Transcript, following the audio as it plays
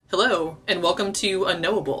Hello, and welcome to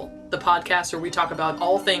Unknowable, the podcast where we talk about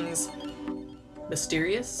all things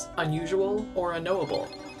mysterious, unusual, or unknowable.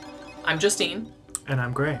 I'm Justine. And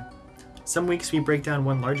I'm Gray. Some weeks we break down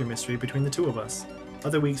one larger mystery between the two of us.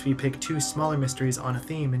 Other weeks we pick two smaller mysteries on a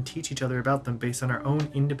theme and teach each other about them based on our own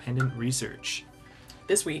independent research.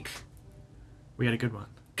 This week, We had a good one.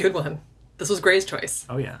 good one. This was Gray's choice,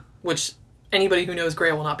 Oh yeah. which anybody who knows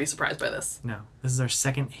Gray will not be surprised by this. No. This is our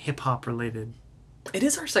second hip-hop related It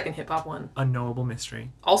is our second hip-hop one. unknowable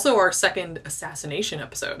mystery. Also our second assassination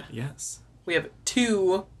episode. Yes. We have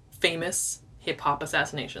two famous hip-hop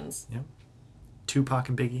assassinations. Yep. Tupac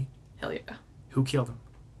and Biggie. Hell yeah. Who killed him?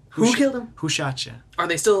 Who killed him? Who shot you? Are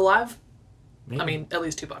they still alive? Maybe. I mean, at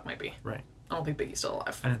least Tupac might be. Right. I don't think Biggie's still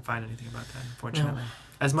alive. I didn't find anything about that, unfortunately.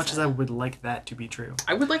 As much as I would like that to be true.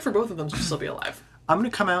 I would like for both of them to still be alive. I'm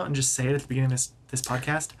going to come out and just say it at the beginning of this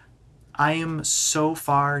podcast. I am so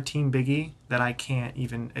far Team Biggie that I can't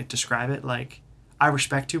even describe it. Like, I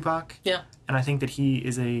respect Tupac. Yeah. And I think that he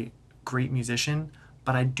is a great musician,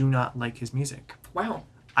 but I do not like his music. Wow.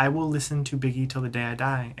 I will listen to Biggie till the day I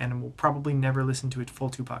die, and will probably never listen to a full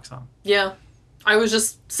Tupac song. Yeah. I was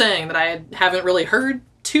just saying that I haven't really heard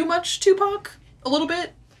too much Tupac, a little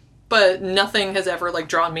bit, but nothing has ever,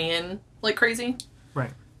 drawn me in like crazy.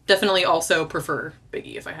 Right. Definitely also prefer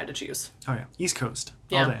Biggie if I had to choose. Oh, yeah. East Coast.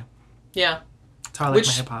 Yeah. All day. Yeah. That's how I like Which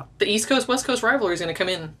my hip-hop. the East Coast, West Coast rivalry is going to come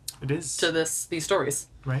in It is. to these stories.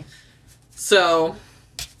 Right. So,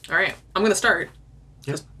 all right, I'm going to start. Yep.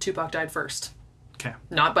 Because Tupac died first. Okay.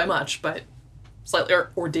 Not by much, but slightly.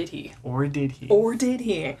 Or did he? Or did he? Or did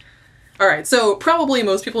he? All right, so probably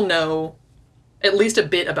most people know at least a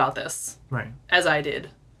bit about this, Right. as I did.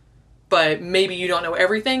 But maybe you don't know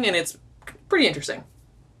everything, and it's pretty interesting.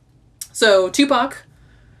 So, Tupac,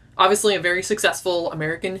 obviously a very successful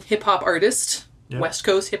American hip-hop artist, Yep. West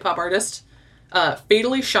Coast hip-hop artist,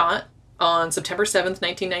 fatally shot on September 7th,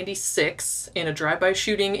 1996, in a drive-by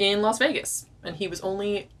shooting in Las Vegas. And he was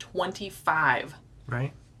only 25.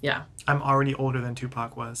 Right? Yeah. I'm already older than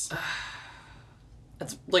Tupac was.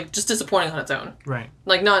 That's, just disappointing on its own. Right.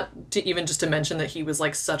 Not to even just to mention that he was,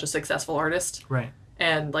 such a successful artist. Right.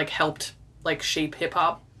 And, helped, shape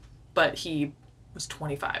hip-hop. But he was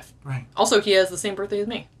 25. Right. Also, he has the same birthday as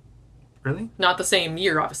me. Really? Not the same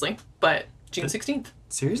year, obviously, but June 16th.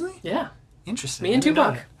 Seriously? Yeah. Interesting. Me and I didn't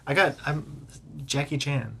know Tupac. that. I'm Jackie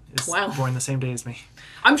Chan is Wow. born the same day as me.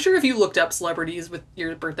 I'm sure if you looked up celebrities with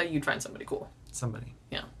your birthday, you'd find somebody cool. Somebody.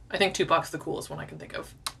 Yeah. I think Tupac's the coolest one I can think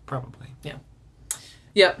of. Probably.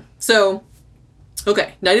 Yep. So,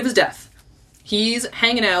 okay, night of his death. He's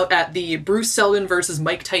hanging out at the Bruce Seldon versus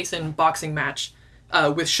Mike Tyson boxing match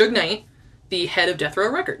with Suge Knight, the head of Death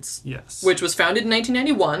Row Records. Yes. Which was founded in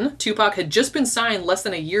 1991. Tupac had just been signed less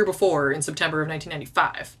than a year before in September of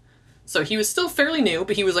 1995. So he was still fairly new,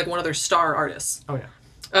 but he was one of their star artists. Oh,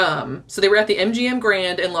 yeah. So they were at the MGM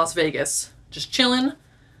Grand in Las Vegas, just chilling.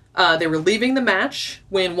 They were leaving the match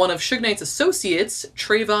when one of Suge Knight's associates,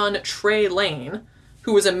 Trayvon Trey Lane,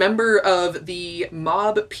 who was a member of the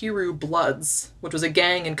Mob Piru Bloods, which was a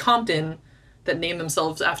gang in Compton that named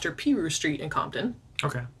themselves after Piru Street in Compton.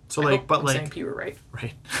 Okay. So, I hope I'm saying Piru right.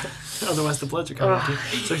 Right. Otherwise the Bloods are coming at you.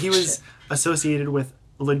 So he was associated with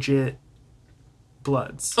legit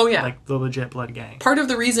Bloods. Oh, yeah. Like the legit Blood gang. Part of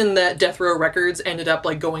the reason that Death Row Records ended up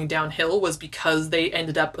going downhill was because they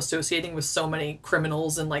ended up associating with so many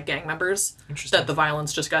criminals and gang members Interesting. that the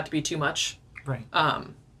violence just got to be too much. Right.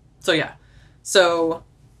 So yeah. So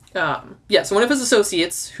one of his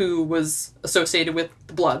associates who was associated with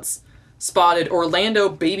the Bloods spotted Orlando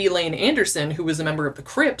Baby Lane Anderson, who was a member of the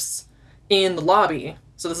Crips, in the lobby.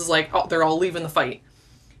 So this is they're all leaving the fight.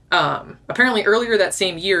 Apparently earlier that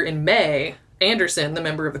same year in May, Anderson, the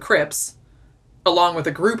member of the Crips, along with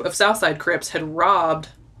a group of Southside Crips, had robbed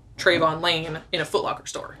Trayvon Lane in a Foot Locker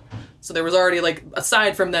store. So there was already,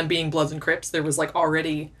 aside from them being Bloods and Crips, there was,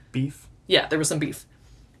 already... Beef? Yeah, there was some beef.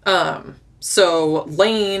 So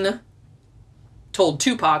Lane told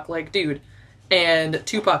Tupac, dude, and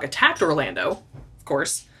Tupac attacked Orlando, of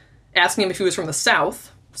course, asking him if he was from the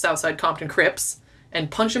South, Southside Compton Crips, and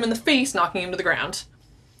punched him in the face, knocking him to the ground.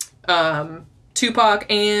 Tupac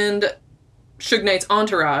and Suge Knight's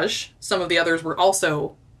entourage, some of the others were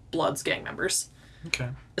also Bloods gang members, Okay.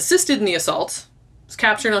 assisted in the assault, was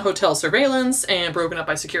captured on hotel surveillance, and broken up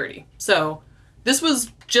by security. So this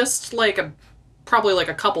was just probably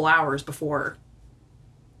a couple hours before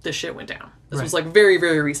this shit went down. This was very,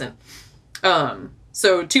 very recent.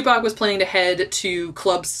 So Tupac was planning to head to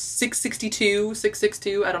Club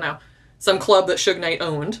 662, I don't know, some club that Suge Knight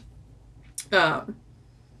owned.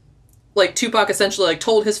 Tupac essentially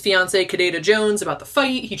told his fiancée Kadeda Jones about the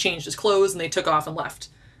fight. He changed his clothes and they took off and left.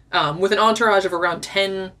 with an entourage of around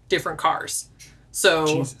 10 different cars. So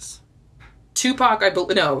Jesus.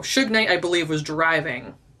 Suge Knight, I believe, was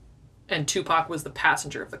driving, and Tupac was the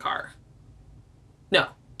passenger of the car. No,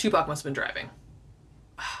 Tupac must have been driving.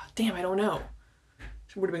 Damn, I don't know.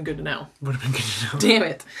 Would have been good to know. Would have been good to know. Damn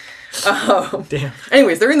it. Damn.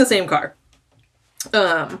 Anyways, they're in the same car.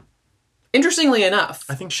 Interestingly enough,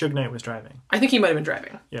 I think Suge Knight was driving. I think he might have been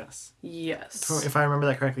driving. Yes. Yes. If I remember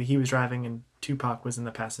that correctly, he was driving and Tupac was in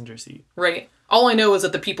the passenger seat. Right. All I know is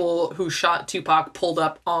that the people who shot Tupac pulled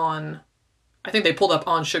up on... I think they pulled up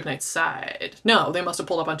on Suge Knight's side. No, they must have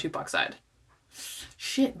pulled up on Tupac's side.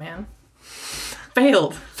 Shit, man.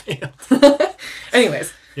 Failed.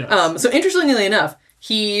 Anyways. Yes. So interestingly enough,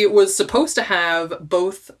 he was supposed to have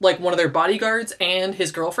both, like, one of their bodyguards and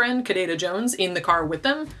his girlfriend, Kadena Jones, in the car with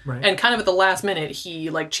them. Right. And kind of at the last minute, he,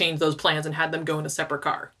 like, changed those plans and had them go in a separate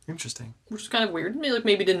car. Interesting. Which is kind of weird.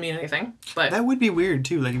 Maybe didn't mean anything, but... That would be weird,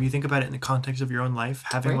 too. Like, if you think about it in the context of your own life,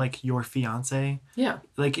 having, Right. like, your fiancé. Yeah.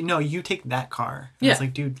 Like, no, you take that car. And Yeah. It's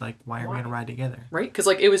like, dude, like, why are we going to ride together? Right? Because,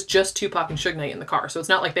 like, it was just Tupac and Suge Knight in the car. So it's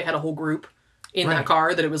not like they had a whole group in Right. that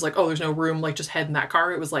car that it was like, oh, there's no room, like, just head in that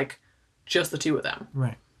car. It was, like, just the two of them.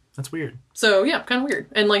 Right. That's weird. So, yeah, kind of weird.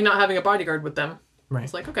 And, like, not having a bodyguard with them. Right.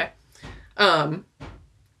 It's like, okay.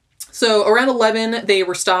 So around 11, they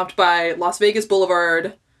were stopped by Las Vegas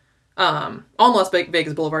Boulevard, on Las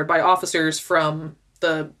Vegas Boulevard by officers from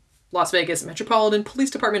the Las Vegas Metropolitan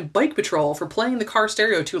Police Department Bike Patrol for playing the car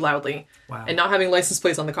stereo too loudly. Wow. And not having license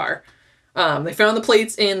plates on the car. They found the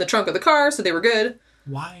plates in the trunk of the car, so they were good.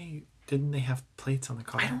 Why didn't they have plates on the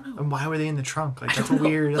car? I don't know. And why were they in the trunk? Like, I that's don't a know.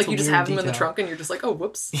 weird. That's Like, a you just weird have them in the detail. trunk and you're just like, oh,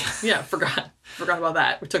 whoops. Yeah, forgot about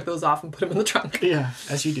that. We took those off and put them in the trunk. Yeah,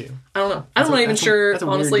 as you do. I don't know. I'm not even sure, that's a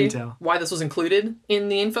weird honestly, detail. why this was included in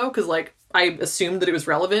the info, because, like, I assumed that it was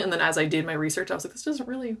relevant, and then as I did my research, I was like, this isn't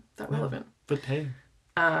really that relevant. But hey.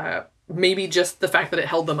 Maybe just the fact that it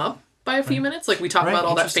held them up by a few minutes. Like, we talk Right, about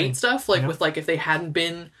all that interesting. fate stuff, like, Yeah. with, like, if they hadn't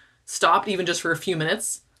been stopped even just for a few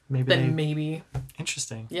minutes, then maybe,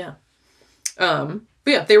 Interesting. yeah. But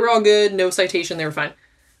yeah, they were all good, no citation, they were fine.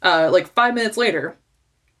 Like, 5 minutes later,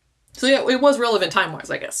 so yeah, it was relevant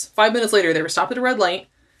time-wise, I guess. 5 minutes later, they were stopped at a red light,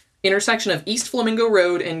 intersection of East Flamingo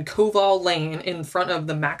Road and Koval Lane in front of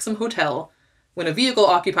the Maxim Hotel, when a vehicle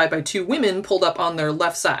occupied by two women pulled up on their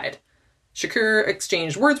left side. Shakur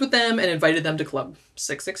exchanged words with them and invited them to Club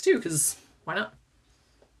 662, because why not?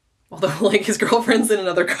 Although, like, his girlfriend's in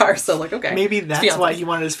another car, so, like, okay. Maybe that's why he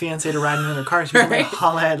wanted his fiancée to ride in another car, so he Right. can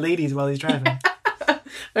holla at ladies while he's driving. I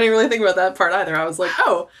didn't really think about that part either. I was like,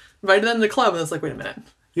 oh, invited them to the club, and it's like, wait a minute.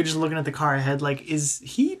 You're just looking at the car ahead, like, is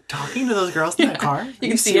he talking to those girls in that car? You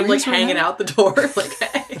can see him, like, hanging out the door, like,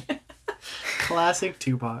 hey. Classic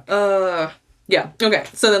Tupac. Yeah, okay.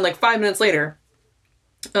 So then, like, 5 minutes later,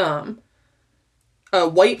 a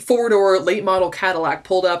white four-door late model Cadillac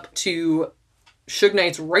pulled up to Suge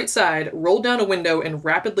Knight's right side, rolled down a window, and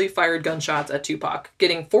rapidly fired gunshots at Tupac,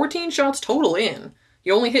 getting 14 shots total in.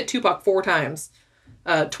 He only hit Tupac 4 times.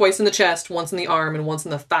 Twice in the chest, once in the arm, and once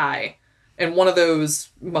in the thigh. And one of those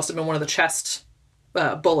must have been one of the chest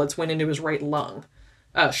bullets went into his right lung.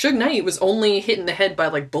 Suge Knight was only hit in the head by,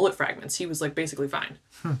 like, bullet fragments. He was, like, basically fine.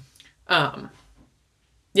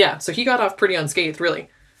 Yeah, so he got off pretty unscathed, really.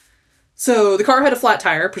 So the car had a flat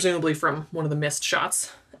tire, presumably from one of the missed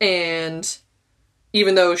shots. And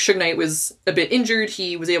even though Suge Knight was a bit injured,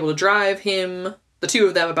 he was able to drive the two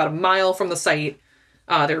of them, about a mile from the site.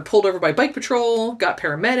 They were pulled over by Bike Patrol, got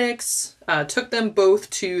paramedics, took them both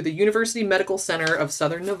to the University Medical Center of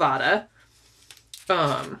Southern Nevada.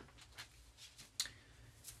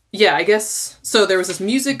 Yeah, I guess, so there was this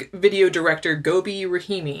music video director, Gobi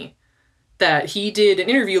Rahimi, that he did an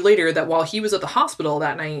interview later that while he was at the hospital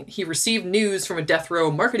that night, he received news from a death row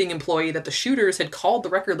marketing employee that the shooters had called the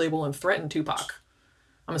record label and threatened Tupac.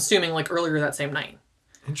 I'm assuming, like, earlier that same night.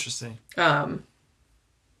 Interesting.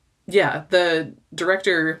 Yeah, the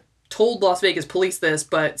director told Las Vegas police this,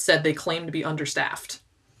 but said they claimed to be understaffed.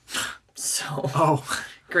 So, Oh.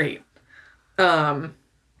 great.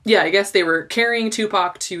 Yeah, I guess they were carrying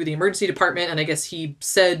Tupac to the emergency department, and I guess he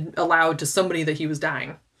said aloud to somebody that he was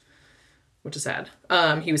dying, which is sad.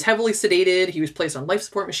 He was heavily sedated. He was placed on life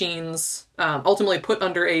support machines, ultimately put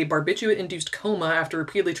under a barbiturate-induced coma after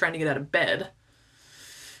repeatedly trying to get out of bed.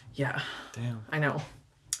 Yeah. Damn. I know.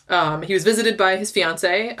 He was visited by his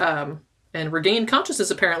fiancée, and regained consciousness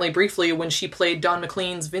apparently briefly when she played Don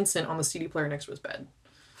McLean's Vincent on the CD player next to his bed.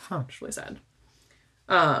 Huh. Which is really sad.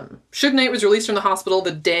 Suge Knight was released from the hospital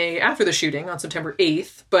the day after the shooting on September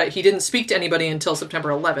 8th, but he didn't speak to anybody until September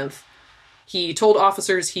 11th. He told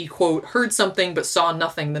officers he, quote, heard something but saw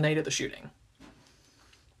nothing the night of the shooting.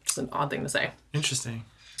 Which is an odd thing to say. Interesting.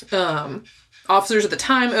 Officers at the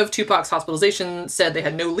time of Tupac's hospitalization said they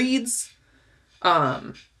had no leads.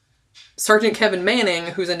 Sergeant Kevin Manning,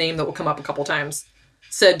 who's a name that will come up a couple times,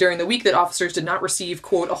 said during the week that officers did not receive,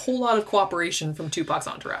 quote, a whole lot of cooperation from Tupac's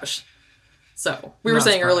entourage. So, we were Not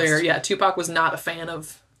saying surprised. earlier, Tupac was not a fan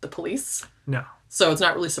of the police. No. So it's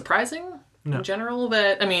not really surprising No. in general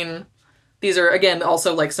that, I mean, these are, again,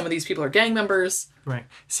 also, like, some of these people are gang members. Right.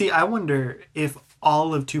 See, I wonder if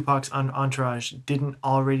all of Tupac's entourage didn't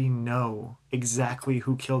already know exactly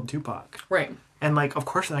who killed Tupac. Right. And, like, of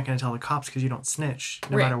course they're not going to tell the cops because you don't snitch,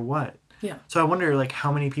 no Right. matter what. Yeah. So I wonder, like,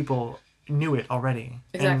 how many people knew it already.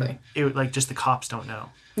 Exactly. And it, like, just the cops don't know,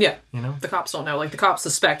 Yeah. you know? The cops don't know. Like, the cops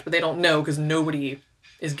suspect, but they don't know because nobody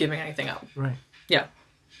is giving anything up. Right. Yeah.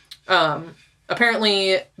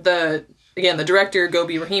 Apparently, the director,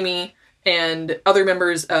 Gobi Rahimi, and other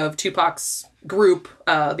members of Tupac's group,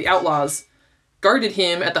 the Outlaws, guarded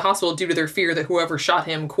him at the hospital due to their fear that whoever shot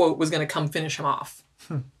him, quote, was going to come finish him off.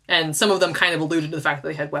 And some of them kind of alluded to the fact that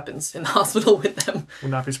they had weapons in the hospital with them.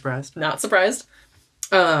 Would not be surprised. Not surprised.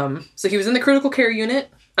 So he was in the critical care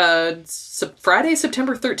unit Friday,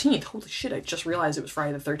 September 13th. Holy shit, I just realized it was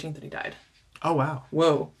Friday the 13th that he died. Oh, wow.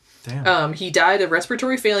 Whoa. Damn. He died of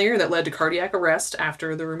respiratory failure that led to cardiac arrest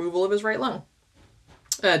after the removal of his right lung.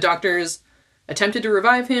 Doctors attempted to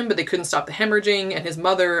revive him, but they couldn't stop the hemorrhaging, and his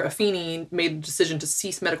mother, Afeni, made the decision to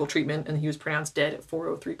cease medical treatment, and he was pronounced dead at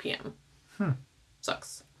 4:03 p.m.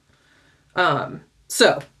 Sucks.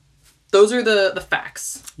 So, those are the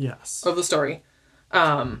facts Yes. of the story.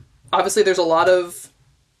 Obviously, there's a lot of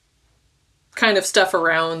kind of stuff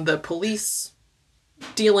around the police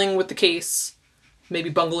dealing with the case, maybe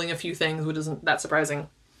bungling a few things, which isn't that surprising.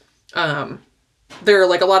 There are,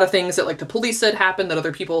 like, a lot of things that, like, the police said happened that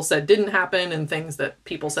other people said didn't happen, and things that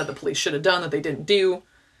people said the police should have done that they didn't do.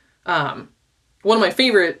 One of my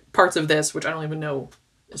favorite parts of this, which I don't even know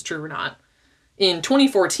is true or not, in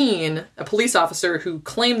 2014, a police officer who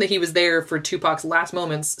claimed that he was there for Tupac's last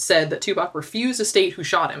moments said that Tupac refused to state who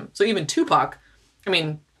shot him. So even Tupac, I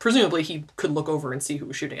mean, presumably he could look over and see who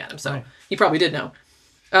was shooting at him, so Right. he probably did know.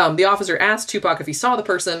 The officer asked Tupac if he saw the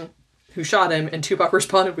person who shot him, and Tupac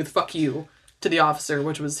responded with "fuck you" to the officer,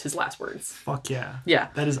 which was his last words. Fuck yeah. Yeah.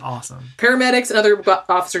 That is awesome. Paramedics and other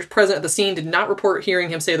officers present at the scene did not report hearing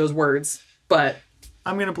him say those words, but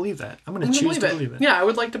I'm going to believe that. I'm going I'm to gonna choose to believe it. Yeah, I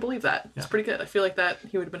would like to believe that. It's Yeah. pretty good. I feel like that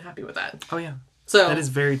he would have been happy with that. Oh, yeah. So That is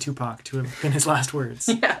very Tupac to have been his last words.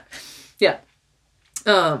 yeah.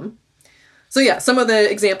 So yeah, some of the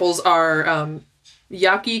examples are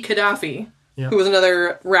Yaki Gaddafi, Yeah. who was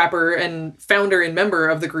another rapper and founder and member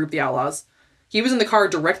of the group The Outlaws. He was in the car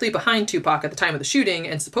directly behind Tupac at the time of the shooting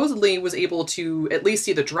and supposedly was able to at least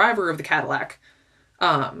see the driver of the Cadillac.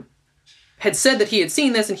 Had said that he had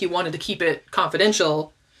seen this and he wanted to keep it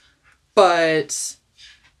confidential, but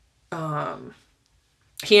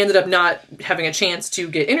he ended up not having a chance to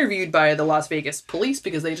get interviewed by the Las Vegas police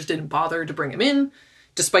because they just didn't bother to bring him in,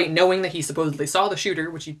 despite knowing that he supposedly saw the shooter,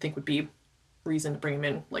 which you'd think would be reason to bring him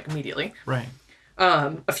in, like, immediately. Right.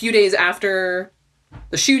 A few days after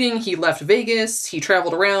the shooting, he left Vegas, he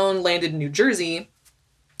traveled around, landed in New Jersey.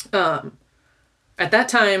 At that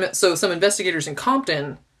time, so some investigators in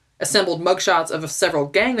Compton assembled mugshots of several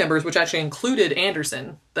gang members, which actually included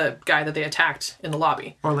Anderson, the guy that they attacked in the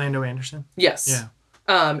lobby. Orlando Anderson. Yes. Yeah.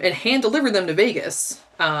 And hand-delivered them to Vegas.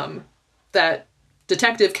 That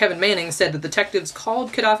detective Kevin Manning said the detectives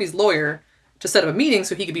called Gaddafi's lawyer to set up a meeting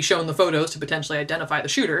so he could be shown the photos to potentially identify the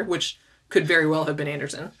shooter, which could very well have been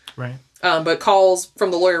Anderson. Right. But calls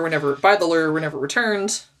from the lawyer were never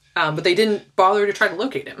returned. But they didn't bother to try to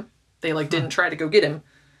locate him. They didn't try to go get him.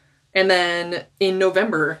 And then in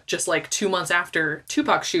November, just 2 months after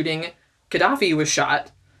Tupac's shooting, Gaddafi was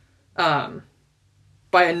shot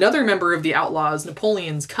by another member of the Outlaws,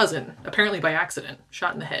 Napoleon's cousin, apparently by accident.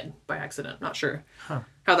 Shot in the head by accident. Not sure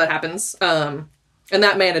how that happens. And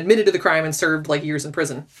that man admitted to the crime and served years in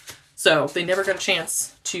prison. So they never got a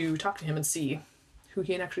chance to talk to him and see who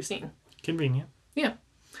he had actually seen. Convenient. Yeah.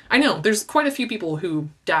 I know. There's quite a few people who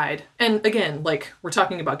died. And again, we're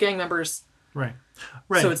talking about gang members. Right.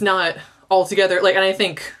 Right. So it's not altogether, and I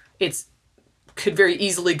think could very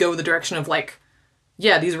easily go the direction of,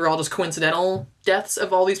 yeah, these were all just coincidental deaths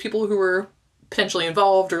of all these people who were potentially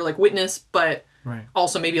involved or, witness, but right.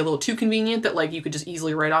 also maybe a little too convenient that, you could just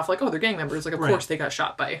easily write off, oh, they're gang members. Of course they got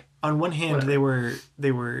shot by... On one hand, whatever.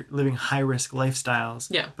 they were living high-risk lifestyles.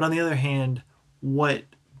 Yeah. But on the other hand, what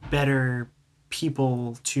better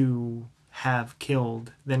people to have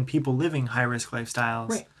killed than people living high-risk lifestyles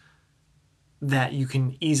Right. that you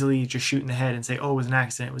can easily just shoot in the head and say, oh, it was an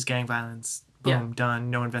accident, it was gang violence, boom, Yeah. done,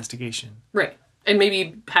 no investigation. Right. and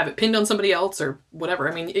maybe have it pinned on somebody else or whatever.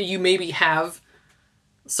 I mean, you maybe have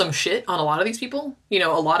some shit on a lot of these people. You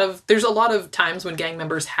know, there's a lot of times when gang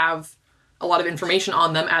members have a lot of information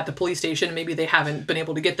on them at the police station. Maybe they haven't been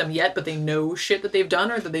able to get them yet, but they know shit that they've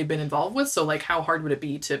done or that they've been involved with. So, like, how hard would it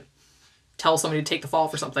be to tell somebody to take the fall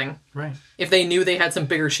for something? Right. If they knew they had some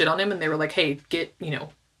bigger shit on him and they were like, hey, get,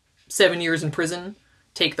 7 years in prison,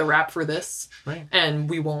 take the rap for this, right, and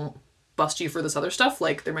we won't bust you for this other stuff.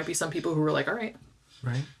 Like, there might be some people who were like, all right.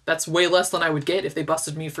 Right. That's way less than I would get if they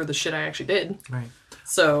busted me for the shit I actually did. Right.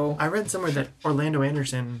 So I read somewhere that Orlando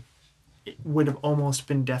Anderson would have almost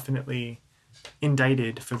been definitely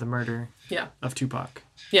indicted for the murder of Tupac.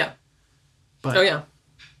 Yeah. But, oh, yeah.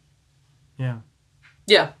 Yeah.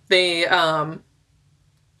 Yeah. They,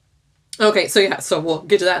 okay, so we'll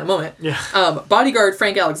get to that in a moment. Yeah. Bodyguard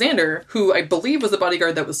Frank Alexander, who I believe was the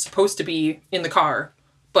bodyguard that was supposed to be in the car,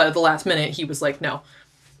 but at the last minute he was like, no.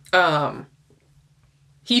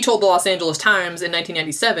 He told the Los Angeles Times in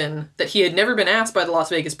 1997 that he had never been asked by the Las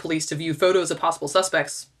Vegas police to view photos of possible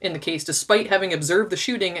suspects in the case, despite having observed the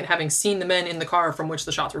shooting and having seen the men in the car from which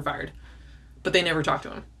the shots were fired. But they never talked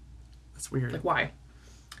to him. That's weird. Like, why?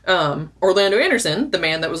 Orlando Anderson, the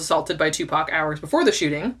man that was assaulted by Tupac hours before the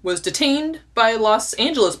shooting, was detained by Los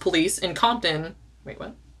Angeles police in Compton. Wait,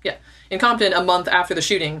 what? Yeah. In Compton a month after the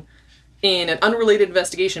shooting in an unrelated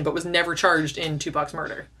investigation, but was never charged in Tupac's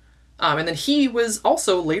murder. And then he was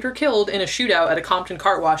also later killed in a shootout at a Compton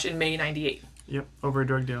car wash in May 98. Yep, over a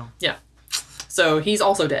drug deal. Yeah. So he's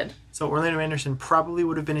also dead. So Orlando Anderson probably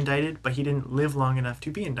would have been indicted, but he didn't live long enough to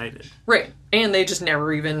be indicted. Right. And they just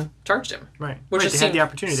never even charged him. Right. Which they had the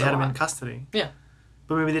opportunity. So they had him in odd. custody. Yeah.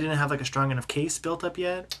 But maybe they didn't have like a strong enough case built up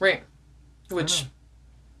yet. Right. Which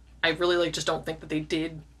I really just don't think that they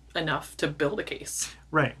did enough to build a case.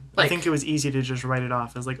 Right. I think it was easy to just write it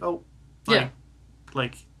off as like, oh,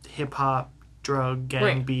 like hip hop, drug,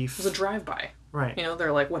 gang beef. It was a drive-by. Right.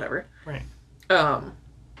 They're like, whatever. Right.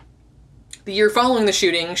 The year following the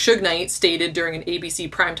shooting, Suge Knight stated during an ABC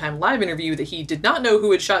Primetime Live interview that he did not know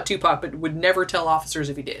who had shot Tupac, but would never tell officers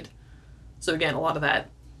if he did. So again, a lot of that,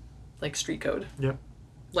 like, street code. Yep.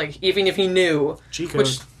 Like, even if he knew. G-code.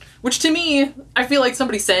 Which to me, I feel like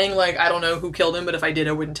somebody saying, like, I don't know who killed him, but if I did,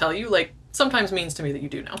 I wouldn't tell you, like, sometimes means to me that you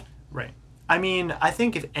do know. Right. I mean, I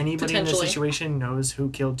think if anybody in this situation knows who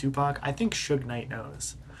killed Tupac, I think Suge Knight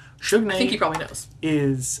knows. Suge Knight, I think he probably knows,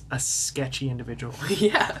 is a sketchy individual.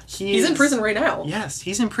 Yeah. He's in prison right now. Yes,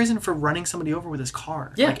 he's in prison for running somebody over with his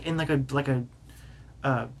car. Yeah. Like in like a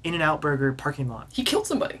In-N-Out Burger parking lot. He killed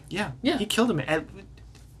somebody. Yeah. Yeah. He killed him.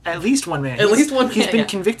 At least one man. At least one man. He's been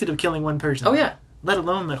convicted of killing one person. Oh, yeah. Let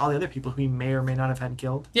alone like all the other people who he may or may not have had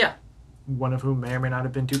killed. Yeah. One of whom may or may not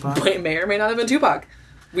have been Tupac. May or may not have been Tupac.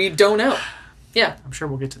 We don't know. Yeah. I'm sure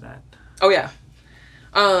we'll get to that. Oh, yeah.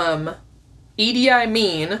 Idi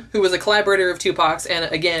Amin, who was a collaborator of Tupac's and,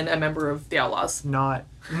 again, a member of the Outlaws. Not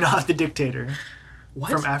the dictator.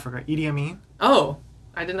 What? From Africa. Idi Amin? Oh.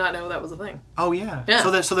 I did not know that was a thing. Oh, yeah. Yeah.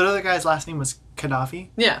 So the other guy's last name was Gaddafi?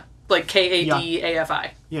 Yeah. Like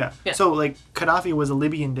Kadafi. Yeah. So, like, Gaddafi was a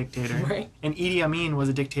Libyan dictator. Right. And Idi Amin was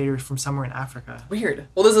a dictator from somewhere in Africa. Weird.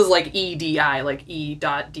 Well, this is like EDI, like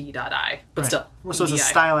E.D.I. But still. Well, so it's a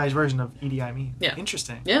stylized version of Idi Amin. Yeah.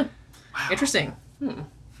 Interesting. Yeah. Wow. Interesting.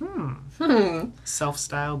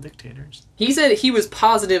 Self-styled dictators. He said he was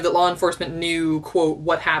positive that law enforcement knew, quote,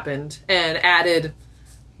 what happened, and added,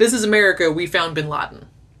 "This is America, we found bin Laden."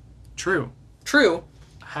 True. True.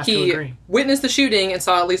 Have to agree. Witnessed the shooting and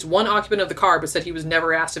saw at least one occupant of the car, but said he was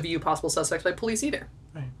never asked to view possible suspects by police either.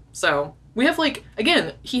 Right. So, we have, like,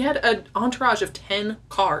 again, he had an entourage of 10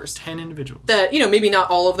 cars. 10 individuals. That, maybe not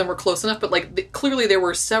all of them were close enough, but, like, clearly there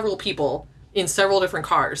were several people in several different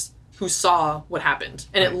cars who saw what happened.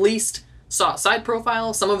 And at least saw a side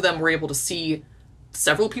profile. Some of them were able to see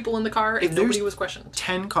several people in the car, and nobody was questioned.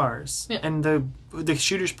 10 cars, and the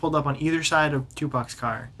shooters pulled up on either side of Tupac's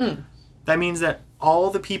car. That means that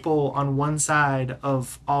all the people on one side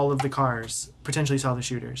of all of the cars potentially saw the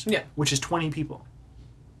shooters. Yeah. Which is 20 people.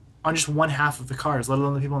 On just one half of the cars, let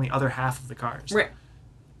alone the people on the other half of the cars. Right.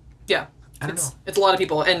 Yeah. I don't know. It's a lot of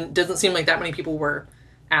people, and doesn't seem like that many people were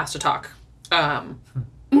asked to talk.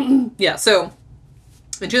 Yeah, so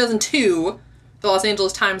in 2002, the Los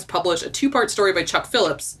Angeles Times published a 2-part story by Chuck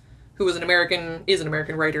Phillips, who is an American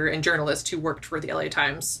writer and journalist who worked for the LA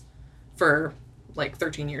Times for like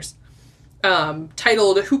 13 years.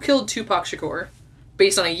 Titled "Who Killed Tupac Shakur?"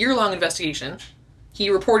 Based on a year-long investigation. He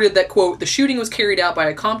reported that, quote, "The shooting was carried out by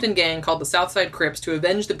a Compton gang called the Southside Crips to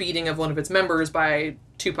avenge the beating of one of its members by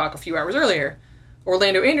Tupac a few hours earlier.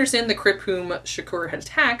 Orlando Anderson, the Crip whom Shakur had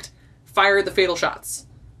attacked, fired the fatal shots.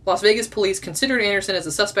 Las Vegas police considered Anderson as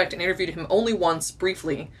a suspect and interviewed him only once,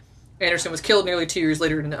 briefly. Anderson was killed nearly 2 years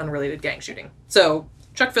later in an unrelated gang shooting. So,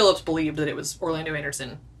 Chuck Phillips believed that it was Orlando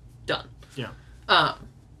Anderson done. Yeah.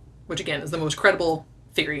 Which, again, is the most credible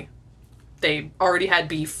theory. They already had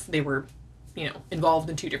beef. They were, involved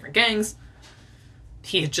in 2 different gangs.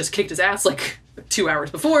 He had just kicked his ass, 2 hours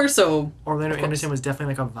before, so... Orlando Anderson was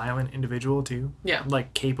definitely, a violent individual, too. Yeah.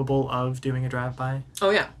 Capable of doing a drive-by. Oh,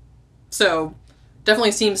 yeah. So,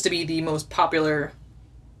 definitely seems to be the most popular...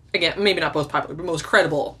 Again, maybe not most popular, but most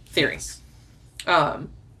credible theory. Yes.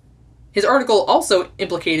 His article also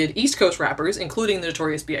implicated East Coast rappers, including the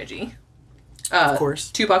Notorious B.I.G., of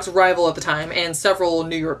course, Tupac's rival at the time, and several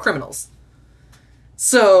New York criminals.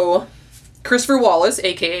 So, Christopher Wallace,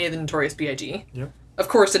 a.k.a. the Notorious B.I.G., yep, of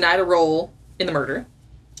course denied a role in the murder.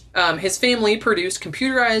 His family produced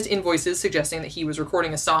computerized invoices suggesting that he was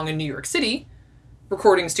recording a song in New York City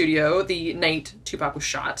recording studio the night Tupac was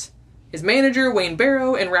shot. His manager, Wayne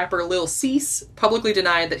Barrow, and rapper Lil Cease publicly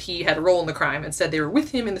denied that he had a role in the crime and said they were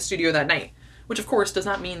with him in the studio that night, which of course does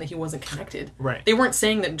not mean that he wasn't connected. Right. They weren't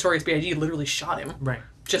saying that Notorious B.I.G. literally shot him. Right.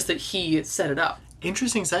 Just that he set it up.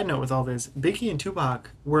 Interesting side note with all this, Biggie and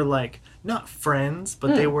Tupac were, not friends,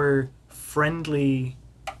 but they were friendly,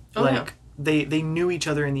 they knew each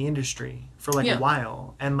other in the industry for, a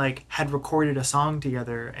while, and, had recorded a song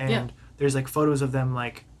together, and there's, photos of them,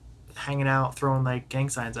 hanging out, throwing, gang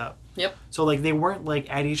signs up. Yep. So, they weren't,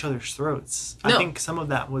 at each other's throats. No. I think some of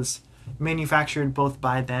that was manufactured both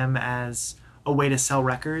by them as a way to sell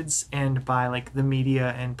records and by, the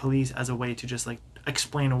media and police as a way to just,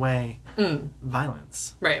 explain away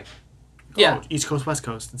violence. Right. Yeah. Oh, East Coast, West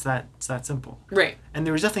Coast. It's that simple. Right. And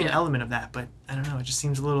there was definitely an element of that, but I don't know, it just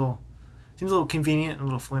seems a little convenient and a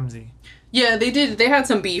little flimsy. Yeah, they had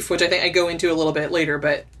some beef, which I think I go into a little bit later,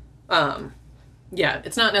 but yeah,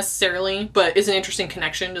 it's not necessarily, but it's an interesting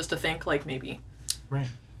connection just to think, maybe right.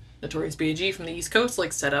 Notorious B.I.G. from the East Coast,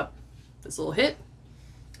 set up this little hit.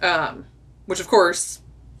 Which, of course,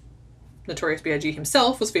 Notorious B.I.G.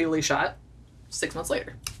 himself was fatally shot 6 months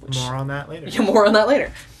later. More on that later. Yeah, more on that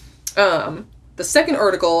later. The second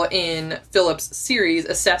article in Phillips' series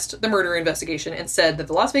assessed the murder investigation and said that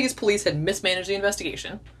the Las Vegas police had mismanaged the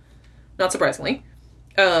investigation. Not surprisingly.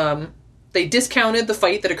 They discounted the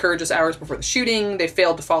fight that occurred just hours before the shooting. They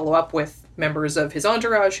failed to follow up with members of his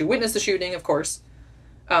entourage who witnessed the shooting, of course.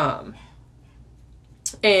 And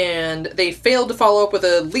they failed to follow up with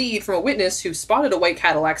a lead from a witness who spotted a white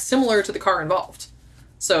Cadillac similar to the car involved.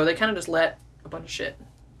 So they kind of just let a bunch of shit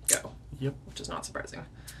go. Yep. Which is not surprising.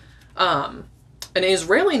 An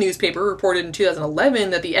Israeli newspaper reported in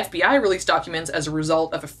 2011 that the FBI released documents as a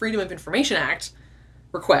result of a Freedom of Information Act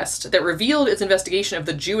request that revealed its investigation of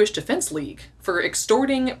the Jewish Defense League for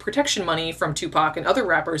extorting protection money from Tupac and other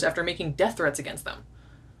rappers after making death threats against them.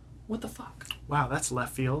 What the fuck? Wow, that's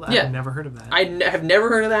left field. Yeah. I've never heard of that. I have never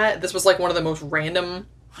heard of that. This was one of the most random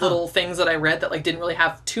little things that I read that didn't really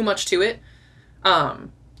have too much to it.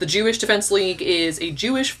 The Jewish Defense League is a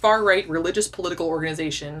Jewish far-right religious political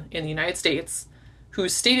organization in the United States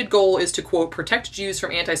whose stated goal is to, quote, protect Jews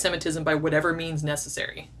from anti-Semitism by whatever means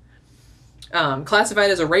necessary. Classified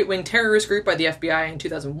as a right-wing terrorist group by the FBI in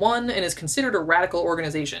 2001 and is considered a radical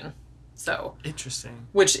organization. So, interesting.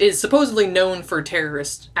 Which is supposedly known for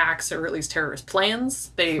terrorist acts or at least terrorist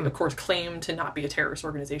plans. They, of course, claim to not be a terrorist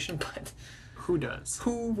organization, but... Who does?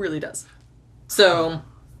 Who really does? So,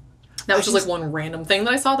 that was just one random thing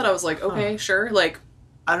that I saw that I was like, okay, sure.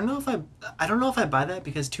 I don't know if I buy that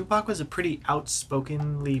because Tupac was a pretty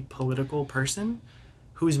outspokenly political person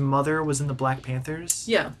whose mother was in the Black Panthers.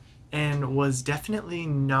 Yeah. And was definitely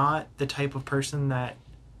not the type of person that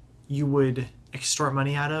you would extort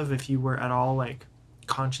money out of if you were at all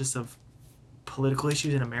conscious of political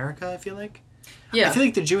issues in America, I feel like. Yeah. I feel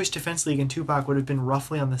like the Jewish Defense League and Tupac would have been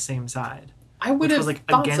roughly on the same side. I would have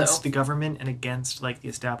thought against the government and against the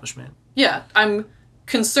establishment. Yeah, I'm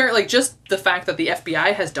concerned just the fact that the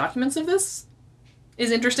FBI has documents of this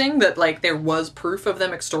is interesting, that there was proof of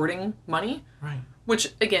them extorting money. Right.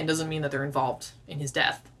 Which again doesn't mean that they're involved in his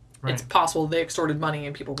death. Right. It's possible they extorted money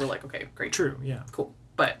and people were like, okay, great. True, yeah. Cool.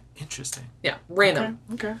 But interesting. Yeah, random.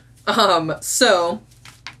 Okay. So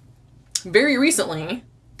very recently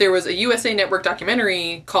there was a USA Network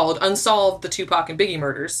documentary called Unsolved: The Tupac and Biggie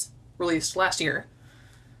Murders, released last year,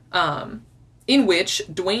 in which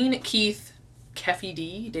Dwayne Keith Keffe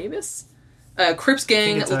D. Davis, a Crips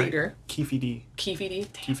gang leader. Keefe D. Keefe D?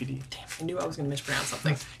 Keefe D. Damn, I knew I was going to mispronounce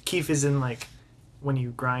something. Keef is in when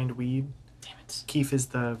you grind weed. Damn it. Keef is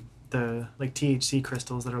the THC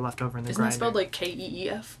crystals that are left over in the grinder. Isn't it spelled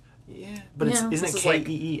Keef? Yeah, but isn't it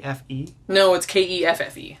Keefe? No, it's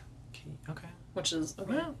Keffe. Okay. which is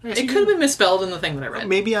okay. Well, It could have been misspelled in the thing that I read.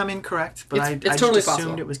 Maybe I'm incorrect, but I totally just assumed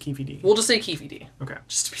possible. it was Keefe D. We'll just say Keefe D. Okay.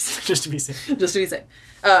 Just to be safe. Just to be safe. Just to be safe.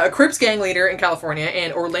 A Crips gang leader in California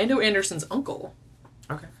and Orlando Anderson's uncle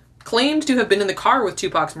Okay. claimed to have been in the car with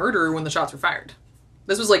Tupac's murderer when the shots were fired.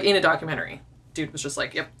 This was like in a documentary. Dude was just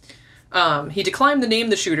like, yep. He declined to name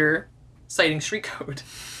the shooter, citing street code.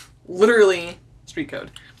 Literally street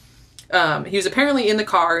code. He was apparently in the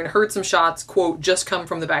car and heard some shots, quote, just come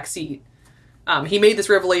from the back seat. He made this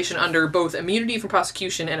revelation under both immunity from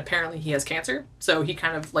prosecution and apparently he has cancer. So he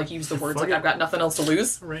kind of like used the words like, I've got nothing else to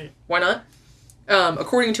lose. Right. Why not?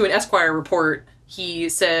 According to an Esquire report, he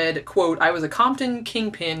said, quote, I was a Compton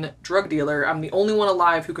kingpin drug dealer. I'm the only one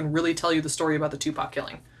alive who can really tell you the story about the Tupac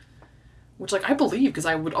killing. Which, like, I believe, because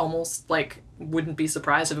I would almost, like, wouldn't be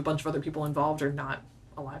surprised if a bunch of other people involved are not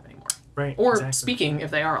alive anymore. Right. Or exactly. speaking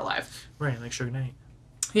if they are alive. Right, like Suge Knight.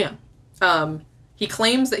 Yeah. He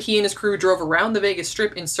claims that he and his crew drove around the Vegas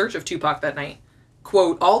Strip in search of Tupac that night.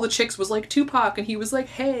 Quote, all the chicks was like, Tupac, and he was like,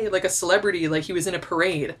 hey, like a celebrity, like he was in a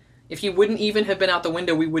parade. If he wouldn't even have been out the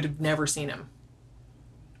window, we would have never seen him.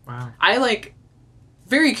 Wow. I, like,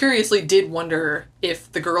 very curiously did wonder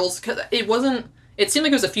if the girls... Because it seemed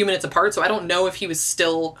like it was a few minutes apart, so I don't know if he was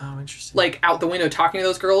still, interesting. like, out the window talking to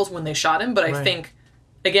those girls when they shot him, but I Right. think,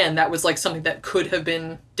 again, that was, like, something that could have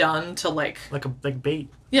been done to, like... Like bait.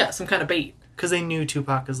 Yeah, some kind of bait. Because they knew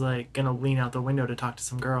Tupac was, like, gonna lean out the window to talk to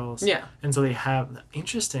some girls. Yeah. And so they have...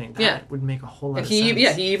 Interesting. That would make a whole lot And of sense.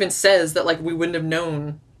 Yeah, he even says that, like, we wouldn't have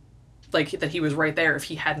known... like, that he was right there if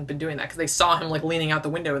he hadn't been doing that. Because they saw him, like, leaning out the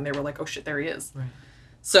window and they were like, oh shit, there he is. Right.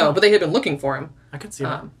 So, but they had been looking for him. I could see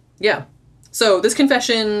that. Yeah. So, this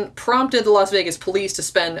confession prompted the Las Vegas police to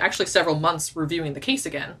spend actually several months reviewing the case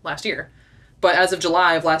again last year. But as of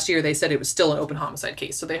July of last year, they said it was still an open homicide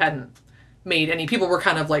case. So, they hadn't made any... People were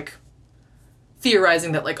kind of, like,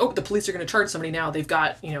 theorizing that, like, oh, the police are going to charge somebody now. They've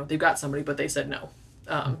got somebody, but they said no.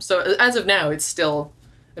 So, as of now, it's still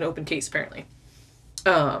an open case, apparently.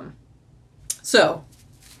 So,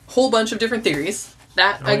 whole bunch of different theories.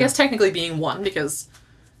 That, I guess, technically being one, because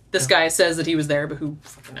this guy says that he was there, but who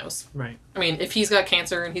fucking knows? Right. I mean, if he's got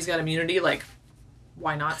cancer and he's got immunity, like,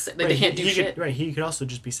 why not say... Like, they can't do shit. He could also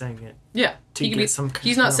just be saying it. Yeah. To get some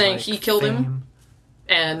he's not saying like, he killed fame. him,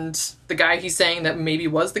 and the guy he's saying that maybe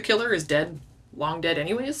was the killer is dead, long dead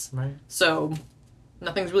anyways. Right. So,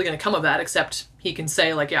 nothing's really going to come of that, except he can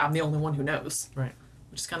say, like, yeah, I'm the only one who knows. Right.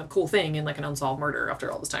 Which is kind of a cool thing in, like, an unsolved murder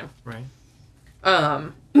after all this time. Right.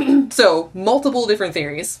 So, multiple different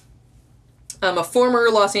theories. A former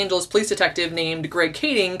Los Angeles police detective named Greg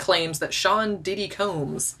Kading claims that Sean Diddy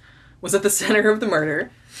Combs was at the center of the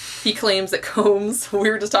murder. He claims that Combs... We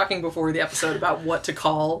were just talking before the episode about what to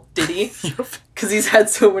call Diddy. Because he's had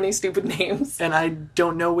so many stupid names. And I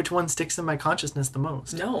don't know which one sticks in my consciousness the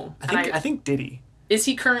most. No. I think Diddy. Is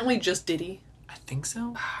he currently just Diddy? I think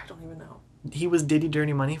so. I don't even know. He was Diddy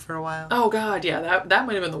Dirty Money for a while. Oh, God, yeah. That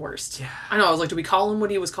might have been the worst. Yeah. I know. I was like, do we call him what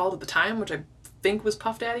he was called at the time? Which I think was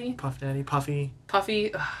Puff Daddy? Puff Daddy. Puffy.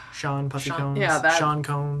 Puffy. Sean Puffy Sean, Combs. yeah, Sean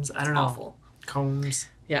Combs. I don't know. Awful. Combs.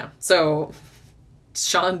 Yeah. So,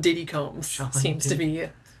 Sean Diddy Combs seems to Diddy. be...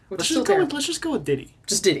 Let's just go with Diddy.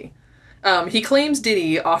 Just Diddy. He claims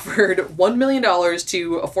Diddy offered $1 million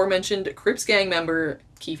to aforementioned Crips gang member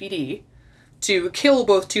Keefe D to kill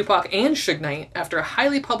both Tupac and Suge Knight after a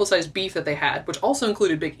highly publicized beef that they had, which also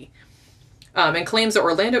included Biggie. And claims that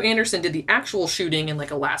Orlando Anderson did the actual shooting in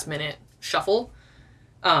like a last-minute shuffle.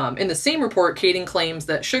 In the same report, Kading claims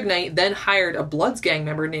that Suge Knight then hired a Bloods gang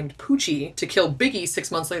member named Poochie to kill Biggie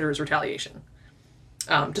 6 months later as retaliation.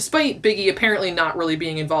 Despite Biggie apparently not really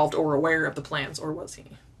being involved or aware of the plans, or was he?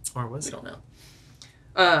 Or was We don't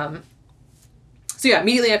know. So yeah,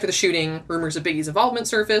 immediately after the shooting, rumors of Biggie's involvement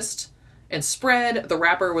surfaced and spread. The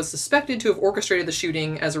rapper was suspected to have orchestrated the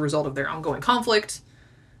shooting as a result of their ongoing conflict.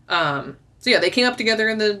 So yeah, they came up together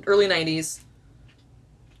in the early 90s.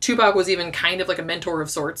 Tupac was even kind of like a mentor of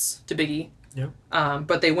sorts to Biggie. Yep.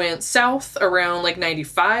 But they went south around like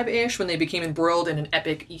 95-ish when they became embroiled in an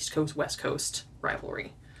epic East Coast-West Coast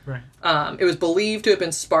rivalry. Right. It was believed to have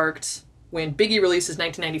been sparked when Biggie released his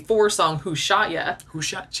 1994 song Who Shot Ya? Who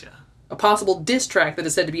Shot Ya? A possible diss track that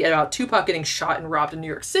is said to be about Tupac getting shot and robbed in New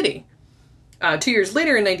York City. 2 years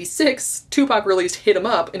later, in 96, Tupac released Hit 'Em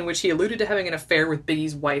Up, in which he alluded to having an affair with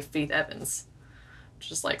Biggie's wife, Faith Evans.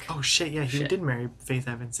 Which is like... Oh, shit, yeah, he did marry Faith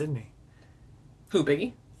Evans, didn't he? Who,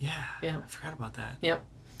 Biggie? Yeah. Yeah. I forgot about that. Yep.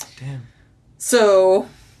 Damn. So,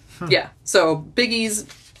 yeah. So, Biggie's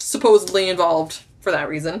supposedly involved for that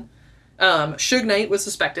reason. Suge Knight was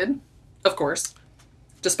suspected, of course,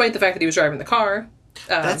 despite the fact that he was driving the car.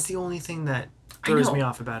 That's the only thing that throws know. me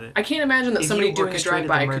off about it. I can't imagine that If somebody you doing a orchestrated the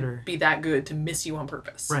drive-by murder- could be that good to miss you on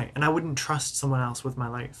purpose. Right, and I wouldn't trust someone else with my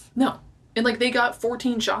life. No. And, like, they got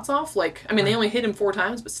 14 shots off. Like, I mean, they only hit him 4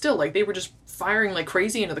 times, but still, like, they were just firing like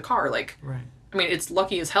crazy into the car. Like, Right. I mean, it's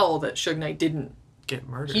lucky as hell that Suge Knight didn't. Get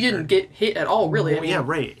murdered. He didn't get hit at all, really. I Well, mean, yeah,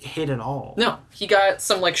 right. Hit at all. No, he got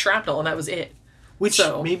some, like, shrapnel, and that was it. Which,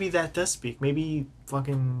 So- maybe that does speak. Maybe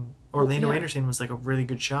fucking Orlando yeah. Anderson was, like, a really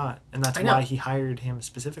good shot. And that's I know. why he hired him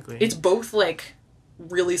specifically. It's both, like,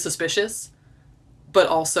 really suspicious, but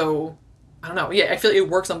also, I don't know. Yeah, I feel it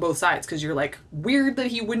works on both sides, because you're like, weird that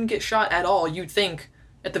he wouldn't get shot at all. You'd think,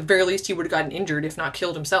 at the very least, he would have gotten injured, if not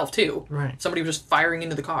killed himself, too. Right. Somebody was just firing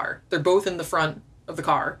into the car. They're both in the front of the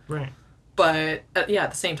car. Right. But, yeah,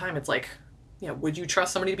 at the same time, it's like, yeah, would you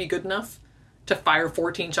trust somebody to be good enough to fire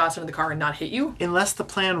 14 shots into the car and not hit you? Unless the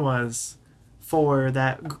plan was for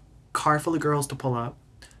that car full of girls to pull up,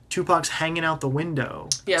 Tupac's hanging out the window.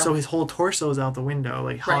 Yeah. So his whole torso's out the window,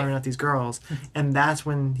 like hollering Right. at these girls. And that's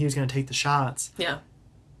when he was going to take the shots, Yeah.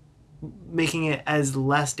 making it as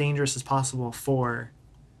less dangerous as possible for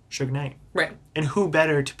Suge Knight. Right. And who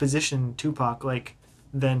better to position Tupac, like,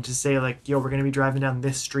 than to say, like, yo, we're going to be driving down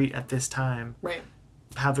this street at this time. Right.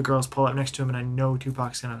 Have the girls pull up next to him, and I know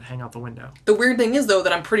Tupac's going to hang out the window. The weird thing is, though,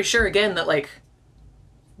 that I'm pretty sure, again, that, like,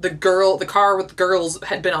 the car with the girls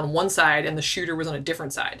had been on one side and the shooter was on a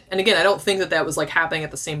different side. And again, I don't think that was, like, happening at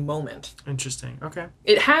the same moment. Interesting. Okay.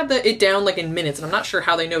 It had it down, like, in minutes, and I'm not sure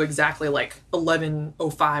how they know exactly, like,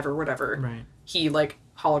 11:05 or whatever. Right. He, like,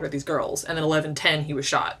 hollered at these girls, and then 11:10 he was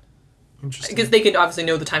shot. Interesting. Because they could obviously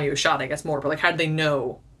know the time he was shot, I guess, more, but, like, how did they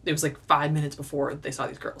know it was, like, 5 minutes before they saw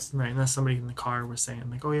these girls? Right, and that's somebody in the car was saying,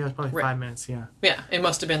 like, oh, yeah, it's probably Right. 5 minutes, yeah. Yeah, it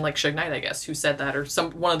must have been, like, Suge Knight, I guess, who said that, or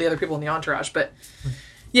one of the other people in the entourage, but,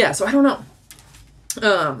 yeah, so I don't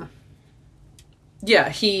know.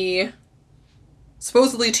 Yeah,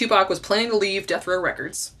 supposedly Tupac was planning to leave Death Row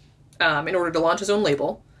Records, in order to launch his own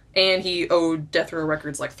label, and he owed Death Row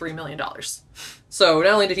Records, like, $3 million. So,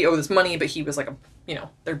 not only did he owe this money, but he was, like,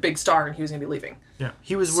 their big star, and he was gonna be leaving. Yeah.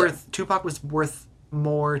 Tupac was worth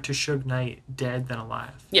more to Suge Knight dead than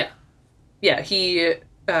alive. Yeah. Yeah,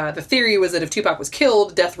 the theory was that if Tupac was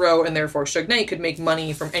killed, Death Row and therefore Suge Knight could make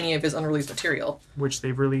money from any of his unreleased material. Which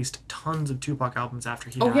they've released tons of Tupac albums after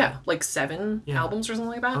he Oh, died. yeah. Like 7 albums or something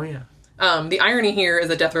like that. Oh, yeah. The irony here is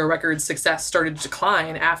that Death Row Records' success started to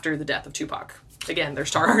decline after the death of Tupac. Again, their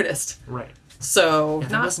star artist. Right. So, Yeah,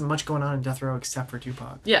 there wasn't much going on in Death Row except for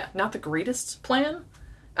Tupac. Yeah, not the greatest plan.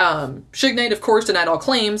 Suge Knight, of course, denied all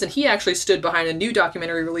claims, and he actually stood behind a new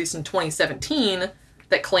documentary released in 2017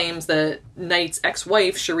 that claims that Knight's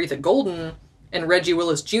ex-wife, Sharitha Golden, and Reggie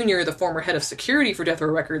Willis Jr., the former head of security for Death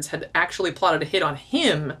Row Records, had actually plotted a hit on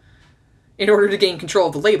him in order to gain control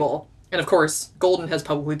of the label. And of course, Golden has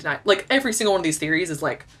publicly denied. Like, every single one of these theories is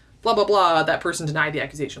like, blah, blah, blah, that person denied the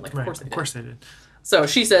accusation. Like, of course they did. Of course they did. So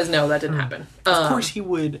she says, no, that didn't happen. Of course he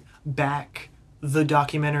would back the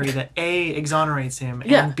documentary that A, exonerates him,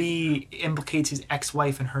 Yeah. and B, implicates his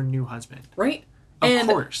ex-wife and her new husband. Right? Of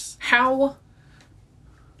course. How,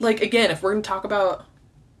 like, again, if we're going to talk about,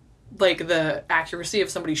 like, the accuracy of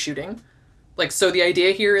somebody shooting, like, so the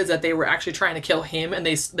idea here is that they were actually trying to kill him, and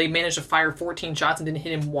they managed to fire 14 shots and didn't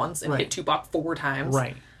hit him once, and Right. hit Tupac 4 times.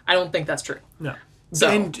 Right. I don't think that's true. No. So-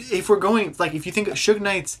 And if we're going, like, if you think Suge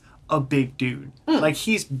Knight's a big dude, like,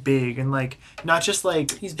 he's big, and, like, not just,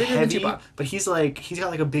 like, He's bigger than heavy, Tupac. but he's, like, he's got,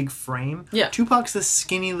 like, a big frame. Yeah. Tupac's this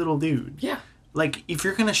skinny little dude. Yeah. Like, if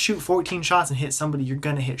you're gonna shoot 14 shots and hit somebody, you're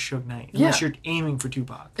gonna hit Suge Knight. Unless Yeah. you're aiming for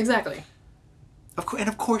Tupac. Exactly.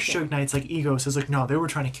 Of course, Suge Knight's, like, ego says, like, no, they were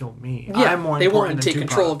trying to kill me. Yeah. I'm more they important wanted to than take Tupac.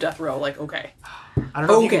 control of Death Row. Like, okay. I don't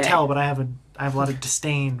know if you can Okay. tell, but I have a lot of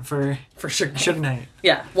disdain for For Suge Knight. Suge Knight.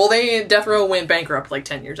 Yeah. Well, Death Row went bankrupt, like,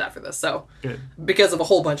 10 years after this, so. Good. Because of a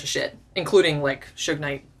whole bunch of shit, including, like, Suge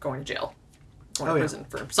Knight going to jail. Going to yeah. prison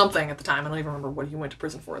for something at the time. I don't even remember what he went to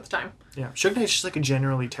prison for at the time. Yeah. Suge Knight's just, like, a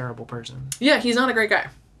generally terrible person. Yeah, he's not a great guy.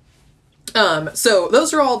 So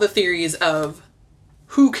those are all the theories of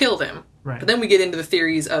who killed him. Right. But then we get into the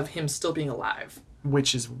theories of him still being alive.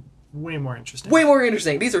 Which is way more interesting. Way more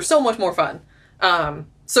interesting. These are so much more fun.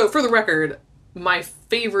 So for the record, my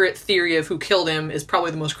favorite theory of who killed him is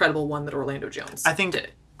probably the most credible one that Orlando Jones I think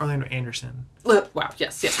did. Orlando Anderson. Wow,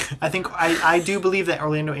 yes. I think I do believe that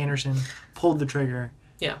Orlando Anderson pulled the trigger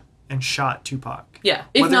Yeah. and shot Tupac. Yeah.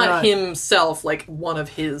 If Whether or not not- himself, like one of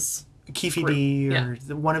his... Keefe D or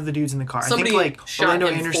one of the dudes in the car. Somebody I think like shot Orlando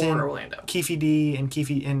him Anderson, for Orlando. Keefe D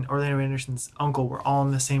and Orlando Anderson's uncle were all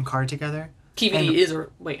in the same car together. Keefe And- D is...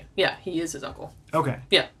 yeah, he is his uncle. Okay.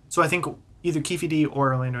 Yeah. So I think either Keefe D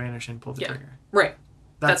or Orlando Anderson pulled the Yeah. trigger. Right.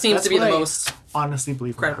 That seems that's to be what the I most honestly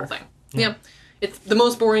believe. credible thing. Yeah. Yeah. It's the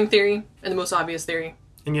most boring theory and the most obvious theory.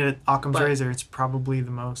 And yet, at Occam's razor, it's probably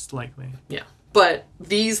the most likely. Yeah. But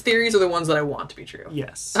these theories are the ones that I want to be true.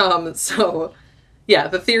 Yes. So, yeah,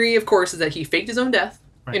 the theory, of course, is that he faked his own death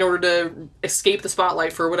in order to escape the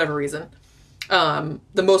spotlight for whatever reason.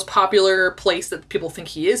 The most popular place that people think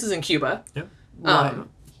he is in Cuba. Yep.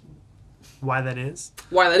 Why that is?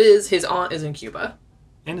 Why that is, his aunt is in Cuba.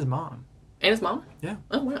 And his mom. And his mom? Yeah.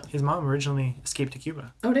 Oh, wow. His mom originally escaped to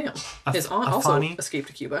Cuba. Oh, damn. His aunt also escaped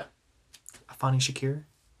to Cuba. Afeni Shakir.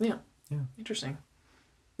 Yeah. Interesting.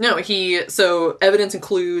 No, so evidence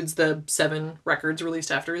includes the 7 records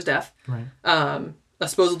released after his death. Right. A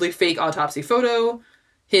supposedly fake autopsy photo.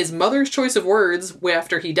 His mother's choice of words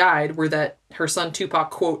after he died were that her son Tupac,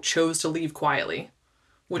 quote, chose to leave quietly.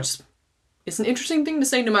 Which is an interesting thing to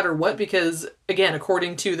say no matter what, because, again,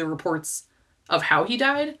 according to the reports of how he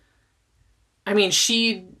died, I mean,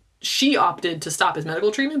 she opted to stop his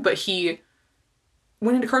medical treatment, but he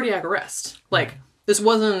went into cardiac arrest. Like, this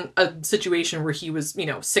wasn't a situation where he was,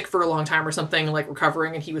 sick for a long time or something, like,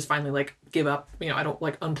 recovering, and he was finally, like, give up, I don't,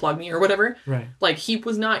 like, unplug me or whatever. Right. Like, he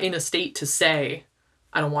was not in a state to say,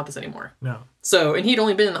 I don't want this anymore. No. So, and he'd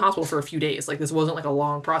only been in the hospital for a few days. Like, this wasn't, like, a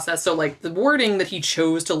long process. So, like, the wording that he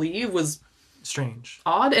chose to leave was strange.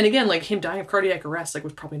 Odd. And again, like, him dying of cardiac arrest, like,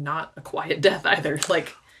 was probably not a quiet death either.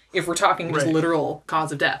 Like, if we're talking just literal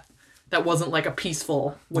cause of death, that wasn't, like, a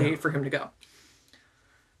peaceful way for him to go.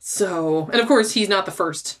 So, and of course, he's not the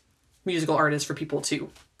first musical artist for people to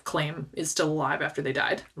claim is still alive after they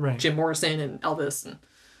died. Right. Jim Morrison and Elvis and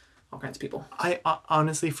all kinds of people. I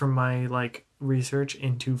honestly, from my, like, research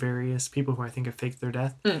into various people who I think have faked their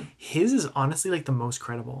death, his is honestly, like, the most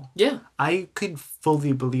credible. Yeah. I could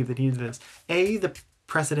fully believe that he did this. The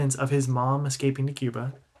precedence of his mom escaping to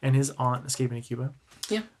Cuba and his aunt escaping to Cuba.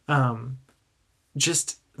 Yeah.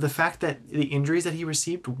 Just the fact that the injuries that he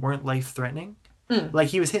received weren't life-threatening. Like,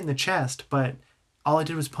 he was hit in the chest, but all it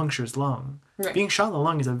did was puncture his lung. Right. Being shot in the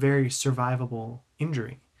lung is a very survivable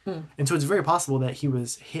injury. And so it's very possible that he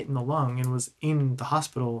was hit in the lung and was in the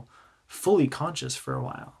hospital fully conscious for a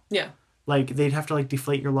while. Yeah. Like, they'd have to, like,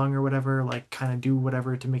 deflate your lung or whatever, like, kind of do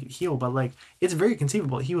whatever to make it heal. But, like, it's very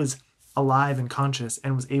conceivable. He was alive and conscious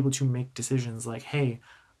and was able to make decisions like, hey,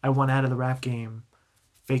 I want out of the rap game,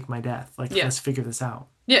 fake my death. Like, let's figure this out.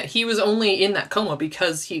 Yeah, he was only in that coma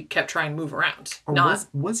because he kept trying to move around. Or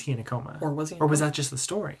was he in a coma? Or was he? Or was that just the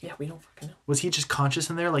story? Yeah, we don't fucking know. Was he just conscious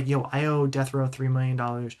in there? Like, yo, I owe Death Row $3 million.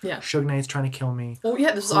 Yeah. Suge Knight's trying to kill me. Well,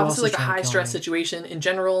 yeah, this was obviously like a high stress situation in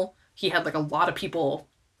general. He had like a lot of people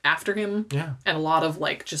after him. Yeah. And a lot of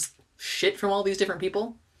like just shit from all these different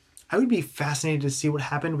people. I would be fascinated to see what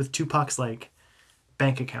happened with Tupac's like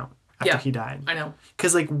bank account after he died. I know.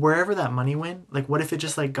 Because like wherever that money went, like what if it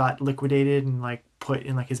just like got liquidated and like put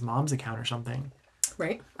in like his mom's account or something?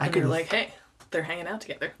 Right. I could like, hey, they're hanging out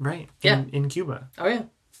together. Right. Yeah. In Cuba. Oh yeah.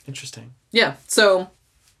 Interesting. Yeah. So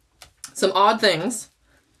some odd things.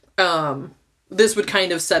 This would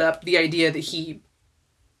kind of set up the idea that he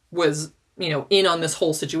was, in on this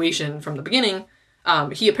whole situation from the beginning.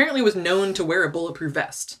 He apparently was known to wear a bulletproof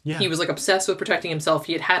vest. Yeah. He was like obsessed with protecting himself.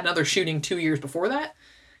 He had had another shooting 2 years before that.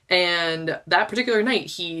 And that particular night,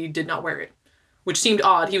 he did not wear it, which seemed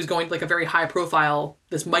odd. He was going to like a very high profile,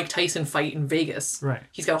 this Mike Tyson fight in Vegas. Right.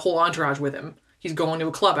 He's got a whole entourage with him. He's going to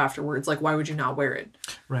a club afterwards. Like, why would you not wear it?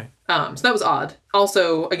 Right. So that was odd.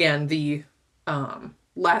 Also, again, the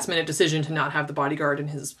last minute decision to not have the bodyguard and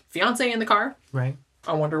his fiance in the car. Right.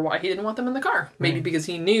 I wonder why he didn't want them in the car. Maybe because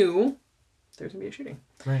he knew there was going to be a shooting.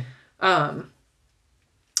 Right.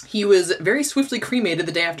 He was very swiftly cremated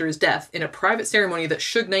the day after his death in a private ceremony that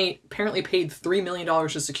Suge Knight apparently paid $3 million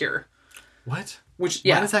to secure. What? Why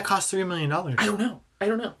does that cost $3 million? I don't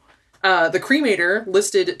know. The cremator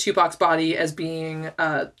listed Tupac's body as being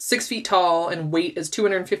 6 feet tall and weight as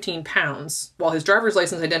 215 pounds, while his driver's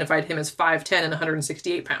license identified him as 5'10" and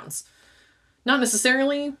 168 pounds. Not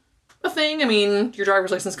necessarily a thing. I mean, your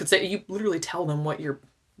driver's license could say, you literally tell them what your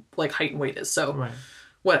like height and weight is, so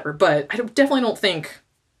whatever. But I definitely don't think,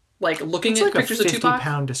 like, looking at pictures of Tupac...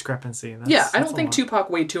 50-pound discrepancy. I don't think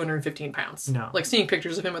Tupac weighed 215 pounds. No. Like, seeing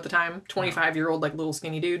pictures of him at the time, 25-year-old, like, little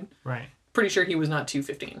skinny dude. Right. Pretty sure he was not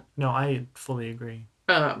 215. No, I fully agree.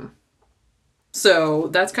 So,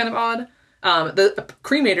 that's kind of odd. The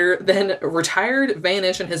cremator then retired,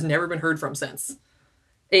 vanished, and has never been heard from since.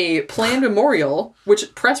 A planned memorial,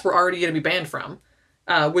 which press were already going to be banned from,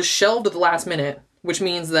 was shelved at the last minute, which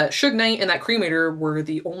means that Suge Knight and that cremator were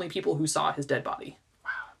the only people who saw his dead body.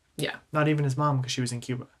 Yeah. Not even his mom, because she was in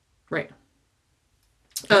Cuba. Right.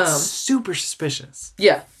 That's super suspicious.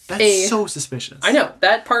 Yeah. That's so suspicious. I know.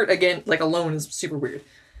 That part, again, like, alone is super weird.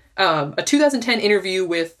 A 2010 interview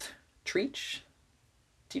with Treach,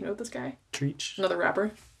 Do you know this guy? Treach. Another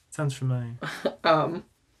rapper? Sounds familiar. I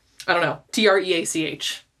don't know.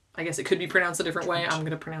 Treach. I guess it could be pronounced a different way. I'm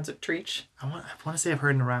going to pronounce it Treach. I want to say I've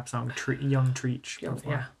heard in a rap song, Young Treach.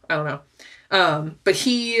 Yeah, I don't know. But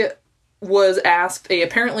he was asked a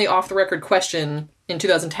apparently off-the-record question in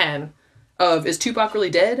 2010 of, is Tupac really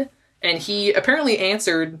dead? And he apparently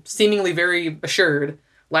answered, seemingly very assured,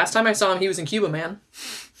 last time I saw him, he was in Cuba, man.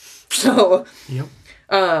 So, yep.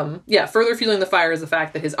 Further fueling the fire is the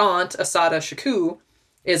fact that his aunt, Assata Shakur,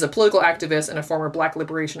 is a political activist and a former Black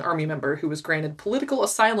Liberation Army member who was granted political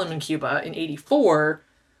asylum in Cuba in 1984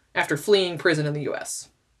 after fleeing prison in the U.S.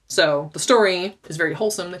 So the story is very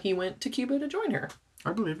wholesome that he went to Cuba to join her.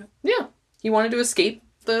 I believe it. Yeah. He wanted to escape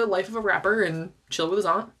the life of a rapper and chill with his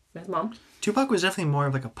aunt and his mom. Tupac was definitely more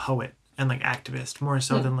of like a poet and like activist, more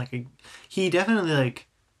so than like a... He definitely like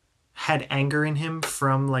had anger in him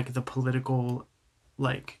from like the political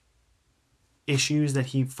like issues that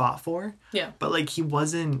he fought for. Yeah. But like he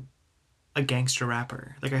wasn't a gangster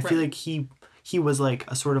rapper. Like I feel like he was like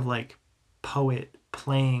a sort of like poet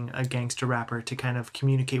playing a gangster rapper to kind of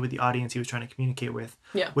communicate with the audience he was trying to communicate with.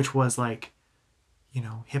 Yeah. Which was like, you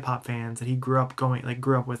know, hip hop fans that he grew up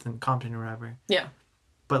with in Compton or whatever. Yeah.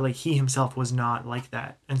 But like he himself was not like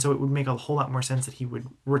that. And so it would make a whole lot more sense that he would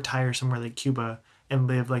retire somewhere like Cuba and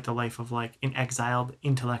live like the life of like an exiled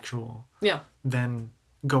intellectual. Yeah. Than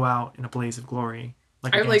go out in a blaze of glory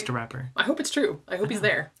like a gangster rapper. I hope it's true. I hope he's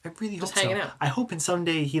there. I really hope so. Just hanging out. I hope in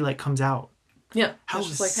someday he like comes out. Yeah. How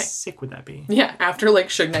sick would that be? Yeah. After like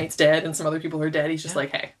Suge Knight's dead and some other people are dead, he's just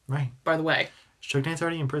like, hey. Right. By the way. Suge Knight's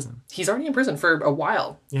already in prison. He's already in prison for a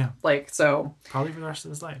while. Yeah. Like, so. Probably for the rest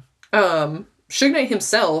of his life. Suge Knight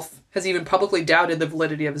himself has even publicly doubted the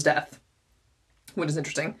validity of his death, which is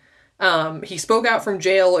interesting. He spoke out from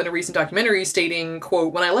jail in a recent documentary stating,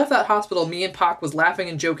 quote, "When I left that hospital, me and Pac was laughing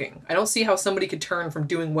and joking. I don't see how somebody could turn from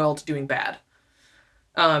doing well to doing bad."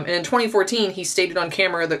 And in 2014, he stated on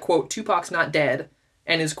camera that, quote, "Tupac's not dead,"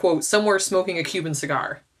 and is, quote, "somewhere smoking a Cuban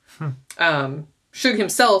cigar." Suge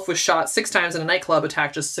himself was shot 6 times in a nightclub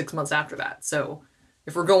attack just 6 months after that. So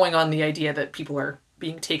if we're going on the idea that people are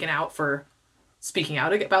being taken out for speaking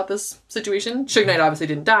out about this situation, Suge Knight obviously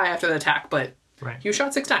didn't die after the attack, but he was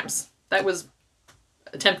shot 6 times. That was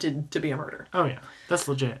attempted to be a murder. Oh, yeah. That's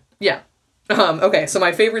legit. Yeah. Okay, so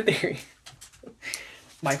my favorite theory.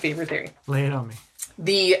 Lay it on me.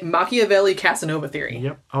 The Machiavelli-Casanova theory.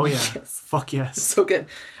 Yep. Oh, yeah. Yes. Fuck yes. So good.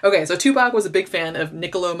 Okay, so Tupac was a big fan of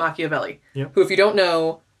Niccolo Machiavelli, yep. who, if you don't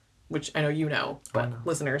know, which I know you know, but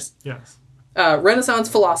listeners. Yes. Renaissance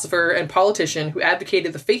philosopher and politician who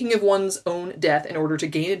advocated the faking of one's own death in order to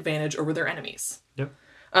gain advantage over their enemies. Yep.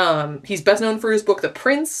 He's best known for his book, The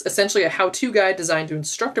Prince, essentially a how-to guide designed to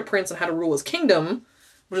instruct a prince on how to rule his kingdom,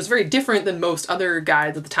 which is very different than most other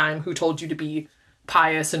guides at the time who told you to be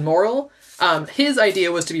pious and moral. His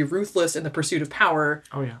idea was to be ruthless in the pursuit of power.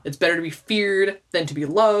 Oh, yeah. It's better to be feared than to be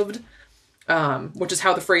loved, which is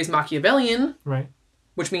how the phrase Machiavellian, right,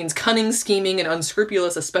 which means cunning, scheming, and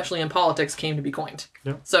unscrupulous, especially in politics, came to be coined.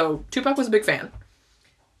 Yep. So Tupac was a big fan.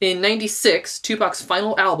 In 1996, Tupac's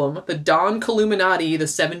final album, The Don Columinati, The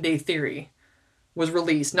 7-Day Theory, was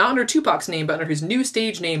released, not under Tupac's name, but under his new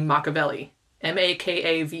stage name, Machiavelli.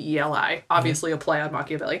 Makaveli. Obviously a play on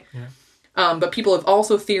Machiavelli. Yeah. But people have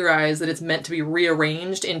also theorized that it's meant to be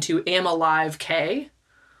rearranged into Am Alive K.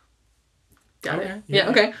 Got it? Yeah,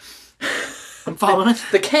 okay. I'm following.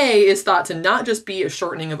 The K is thought to not just be a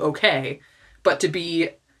shortening of OK, but to be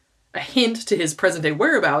a hint to his present-day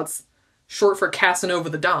whereabouts, short for Casanova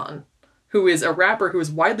the Don, who is a rapper who is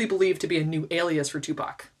widely believed to be a new alias for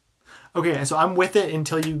Tupac. Okay, so I'm with it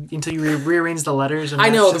until you rearrange the letters. And I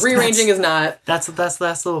know, the rearranging is not... That's a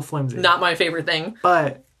little flimsy. Not my favorite thing.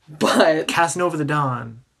 But Casanova the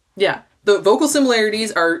Don. Yeah. The vocal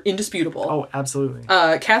similarities are indisputable. Oh, absolutely.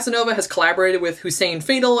 Casanova has collaborated with Hussein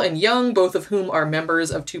Fatal and Young, both of whom are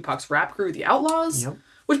members of Tupac's rap crew, The Outlaws. Yep.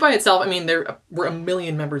 Which by itself, I mean, there were a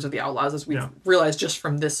million members of The Outlaws, as we've realized just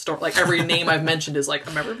from this story. Like, every name I've mentioned is, like,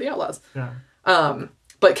 a member of The Outlaws. Yeah.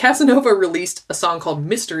 But Casanova released a song called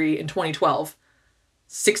Mystery in 2012,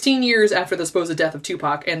 16 years after the supposed death of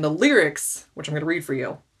Tupac, and the lyrics, which I'm going to read for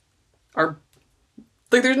you, are...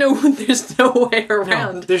 Like, there's no way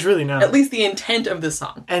around. No, there's really not. At least the intent of this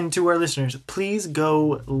song. And to our listeners, please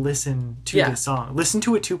go listen to this song. Listen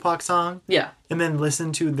to a Tupac song. Yeah. And then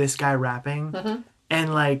listen to this guy rapping. Mm-hmm.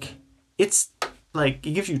 And, like, it's, like,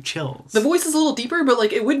 it gives you chills. The voice is a little deeper, but,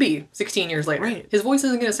 like, it would be 16 years later. Right. His voice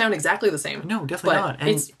isn't going to sound exactly the same. No, definitely not.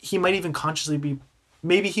 And he might even consciously be...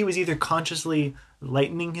 Maybe he was either consciously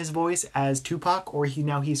lightening his voice as Tupac, or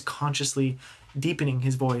he's consciously... deepening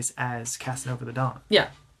his voice as Casanova the Don.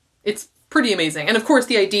 Yeah. It's pretty amazing. And of course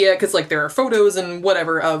the idea, because like there are photos and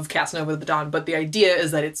whatever of Casanova the Don, but the idea is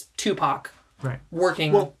that it's Tupac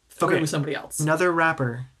working through somebody else. Another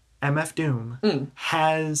rapper, MF Doom,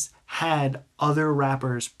 has had other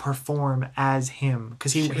rappers perform as him.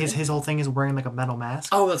 Because his whole thing is wearing like a metal mask.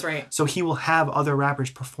 Oh, that's right. So he will have other rappers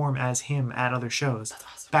perform as him at other shows. That's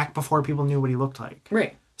awesome. Back before people knew what he looked like.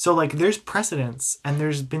 Right. So like there's precedents and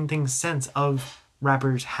there's been things since of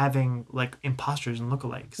rappers having like imposters and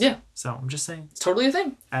lookalikes. Yeah. So I'm just saying. It's totally a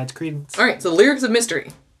thing. Adds credence. All right, so lyrics of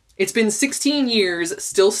mystery. It's been 16 years,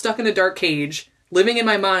 still stuck in a dark cage, living in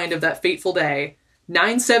my mind of that fateful day.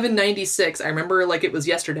 9/7/96, I remember like it was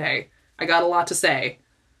yesterday. I got a lot to say.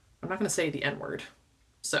 I'm not going to say the N-word.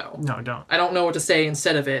 So. No, don't. I don't know what to say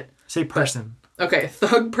instead of it. Say person. But, okay,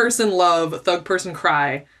 thug person love, thug person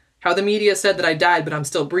cry. How the media said that I died, but I'm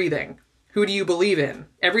still breathing. Who do you believe in?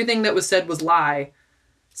 Everything that was said was lie.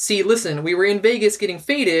 See, listen, we were in Vegas getting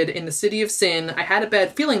faded in the city of sin. I had a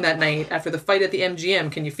bad feeling that night after the fight at the MGM.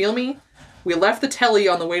 Can you feel me? We left the telly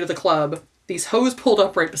on the way to the club. These hoes pulled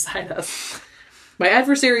up right beside us. My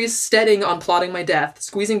adversaries steading on plotting my death,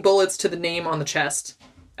 squeezing bullets to the name on the chest.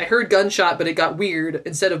 I heard gunshot, but it got weird.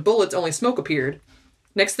 Instead of bullets, only smoke appeared.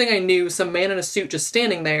 Next thing I knew, some man in a suit just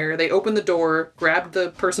standing there. They opened the door, grabbed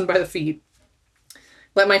the person by the feet,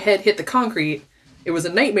 let my head hit the concrete. It was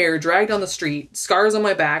a nightmare, dragged on the street, scars on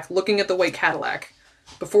my back, looking at the white Cadillac.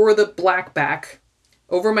 Before the black back.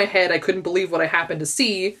 Over my head, I couldn't believe what I happened to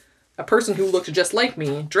see. A person who looked just like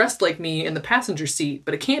me, dressed like me, in the passenger seat,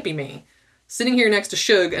 but it can't be me. Sitting here next to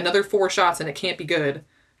Suge, another 4 shots and it can't be good.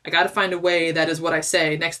 I gotta find a way, that is what I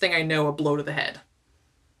say. Next thing I know, a blow to the head.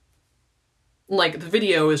 Like, the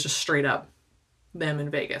video is just straight up them in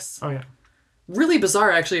Vegas. Oh, yeah. Really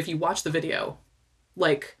bizarre, actually, if you watch the video.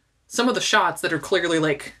 Like, some of the shots that are clearly,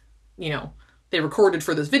 like, you know, they recorded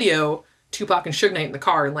for this video, Tupac and Suge Knight in the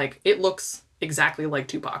car, and, like, it looks exactly like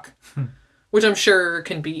Tupac. Which I'm sure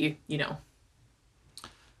can be, you know,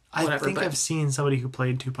 whatever. I think I've seen somebody who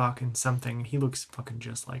played Tupac in something, and he looks fucking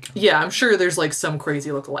just like him. Yeah, I'm sure there's, like, some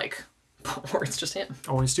crazy look-alike. Or it's just him.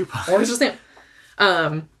 Or it's Tupac. Or it's just him.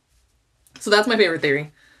 So that's my favorite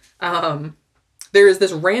theory. There is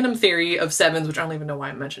this random theory of sevens, which I don't even know why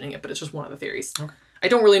I'm mentioning it, but it's just one of the theories. Okay. I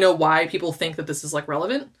don't really know why people think that this is, like,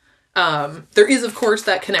 relevant. There is, of course,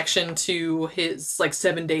 that connection to his, like,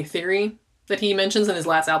 7-day theory that he mentions in his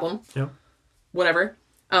last album. Yep. Whatever.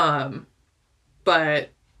 But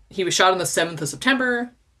he was shot on the 7th of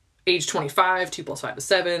September, age 25, 2 + 5 is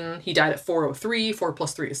 7. He died at 4:03, 4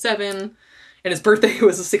 + 3 is 7. And his birthday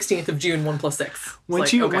was the 16th of June, 1 + 6.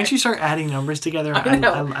 Once you start adding numbers together,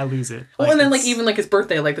 I lose it. Well, and then, like, even, like, his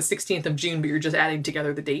birthday, like, the 16th of June, but you're just adding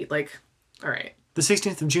together the date, like, all right. The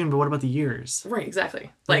 16th of June, but what about the years? Right,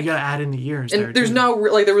 exactly. Like, you gotta add in the years. And there's no,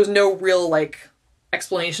 like, there was no real, like,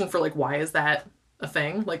 explanation for, like, why is that a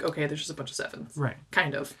thing? Like, okay, there's just a bunch of sevens. Right.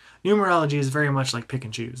 Kind of. Numerology is very much like pick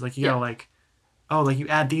and choose. Like, you gotta, like, oh, like, you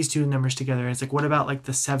add these 2 numbers together, and it's like, what about, like,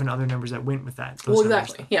 the 7 other numbers that went with that? Well,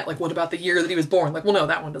 exactly. Yeah, like, what about the year that he was born? Like, well, no,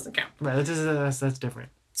 that one doesn't count. Right, that's different.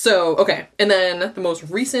 So, okay. And then the most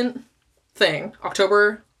recent thing,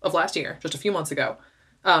 October of last year, just a few months ago,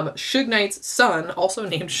 Suge Knight's son, also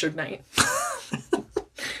named Suge Knight,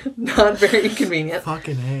 not very convenient,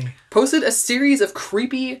 fucking A, posted a series of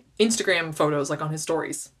creepy Instagram photos, like, on his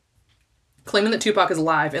stories, claiming that Tupac is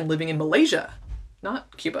alive and living in Malaysia,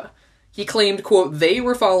 not Cuba. He claimed, quote, they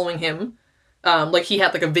were following him, like, he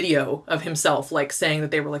had, like, a video of himself, like, saying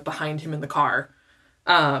that they were, like, behind him in the car.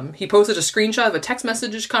 He posted a screenshot of a text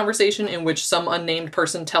message conversation in which some unnamed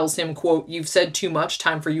person tells him, quote, you've said too much,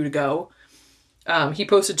 time for you to go. He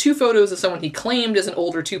posted 2 photos of someone he claimed as an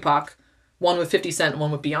older Tupac, one with 50 Cent and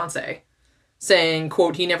one with Beyonce, saying,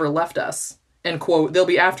 quote, he never left us, and, quote, they'll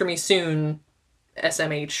be after me soon,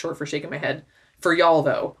 SMH, short for shaking my head, for y'all,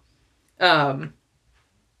 though.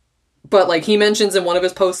 But, like, he mentions in one of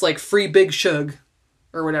his posts, like, free Big Suge,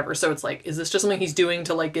 or whatever, so it's like, is this just something he's doing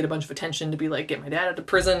to, like, get a bunch of attention, to be like, get my dad out of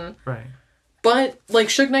prison? Right. But, like,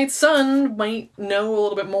 Suge Knight's son might know a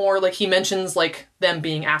little bit more. Like, he mentions, like, them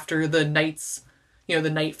being after the Knights, you know, the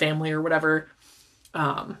Knight family or whatever.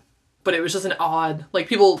 But it was just an odd,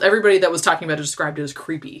 like, everybody that was talking about it described it as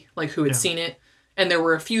creepy, like, who had seen it. And there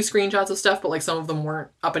were a few screenshots of stuff, but, like, some of them weren't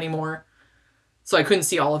up anymore. So I couldn't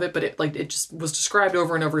see all of it, but it just was described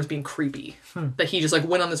over and over as being creepy. That he just, like,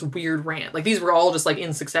 went on this weird rant. Like, these were all just, like,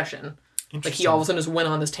 in succession. Like, he all of a sudden just went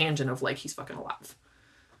on this tangent of, like, he's fucking alive.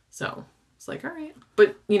 So, it's like, all right.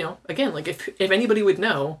 But, you know, again, like, if anybody would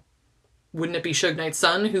know, wouldn't it be Suge Knight's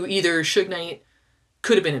son, who either Suge Knight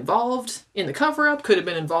could have been involved in the cover-up, could have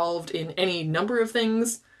been involved in any number of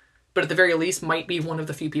things, but at the very least might be one of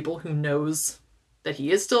the few people who knows that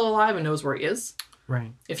he is still alive and knows where he is.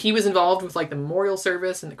 Right. If he was involved with like the memorial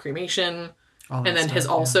service and the cremation, and then has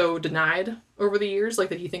also denied over the years, like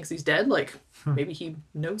that he thinks he's dead, like maybe he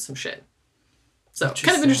knows some shit. So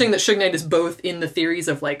kind of interesting that Suge Knight is both in the theories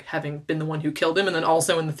of like having been the one who killed him, and then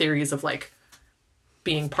also in the theories of like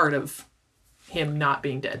being part of him not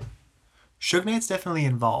being dead. Suge Knight's definitely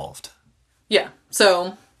involved. Yeah.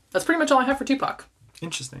 So that's pretty much all I have for Tupac.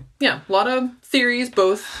 Interesting. Yeah, a lot of theories,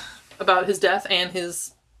 both about his death and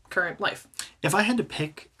his current life. If I had to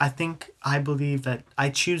pick, I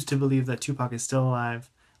choose to believe that Tupac is still alive,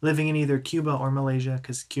 living in either Cuba or Malaysia,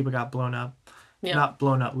 because Cuba got blown up. Yeah. Not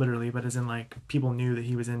blown up literally, but as in like people knew that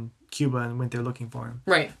he was in Cuba and went there looking for him.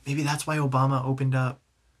 Right. Maybe that's why Obama opened up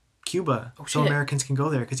Cuba so Americans can go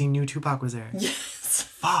there, because he knew Tupac was there. Yes.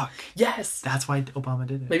 Fuck. Yes. That's why Obama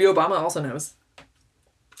did it. Maybe Obama also knows.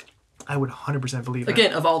 I would 100% believe that.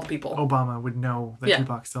 Again, of all the people. Obama would know that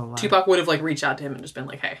Tupac's still alive. Tupac would have like reached out to him and just been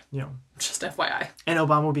like, hey, you know, just FYI. And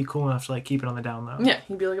Obama would be cool enough to like keep it on the down low. Yeah,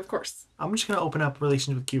 he'd be like, of course. I'm just going to open up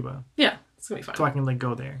relations with Cuba. Yeah, it's going to be fine. So I can like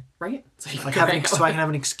go there. Right? So, I can have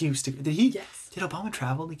an excuse to... Did Obama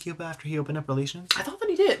travel to Cuba after he opened up relations? I thought that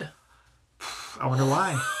he did. I wonder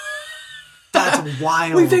why. That's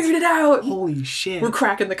wild. We figured it out. Holy shit. We're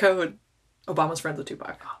cracking the code. Obama's friends with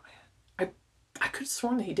Tupac. Oh, man. I could have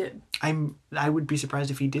sworn that he did. I would be surprised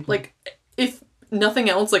if he didn't. Like, if nothing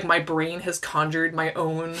else, like, my brain has conjured my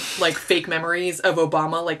own, like, fake memories of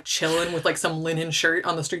Obama, like, chilling with, like, some linen shirt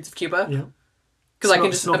on the streets of Cuba. Yeah. Because I can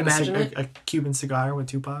just imagine it. A Cuban cigar with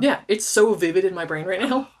Tupac. Yeah, it's so vivid in my brain right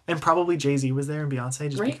now. And probably Jay-Z was there and Beyonce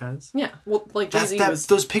just because. Yeah, well, like, Jay-Z was...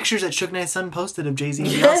 Those pictures that Suge Knight's son posted of Jay-Z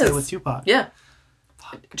and Beyonce with Tupac. Yeah.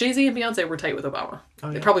 Jay-Z and Beyonce were tight with Obama. Oh,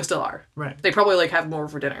 yeah. They probably still are. Right. They probably, like, have him over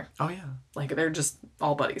for dinner. Oh, yeah. Like, they're just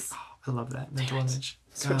all buddies. Oh, I love that mental image.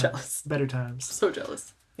 So jealous. Better times. So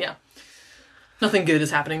jealous. Yeah. Nothing good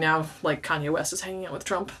is happening now. Like, Kanye West is hanging out with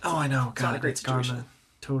Trump. Oh, I know. It's not a great situation. Gone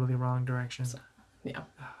the totally wrong direction. So, yeah.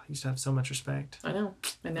 I used to have so much respect. I know.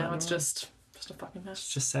 And now it's just a fucking mess.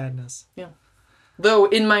 It's just sadness. Yeah. Though,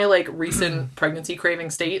 in my, like, recent pregnancy craving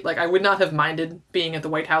state, like, I would not have minded being at the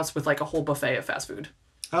White House with, like, a whole buffet of fast food.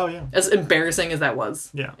 Oh, yeah. As embarrassing as that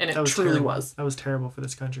was. Yeah. And it truly terrible. was. That was terrible for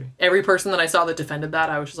this country. Every person that I saw that defended that,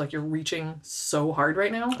 I was just like, you're reaching so hard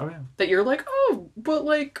right now. Oh, yeah. That you're like, oh, but,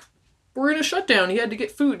 like, we're in a shutdown. He had to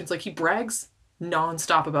get food. It's like, he brags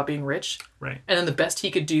nonstop about being rich. Right. And then the best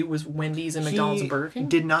he could do was Wendy's and McDonald's and Burger King. He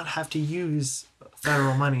did not have to use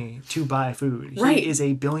federal money to buy food. Right. He is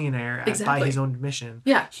a billionaire by his own admission.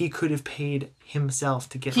 Yeah. He could have paid himself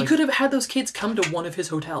to get... He could have had those kids come to one of his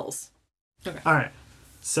hotels. Okay. All right.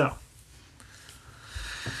 So...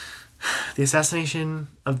 the assassination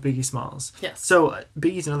of Biggie Smalls. Yes. So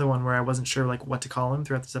Biggie's another one where I wasn't sure like what to call him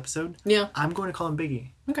throughout this episode. Yeah. I'm going to call him Biggie.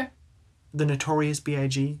 Okay. The Notorious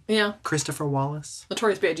B.I.G. Yeah. Christopher Wallace.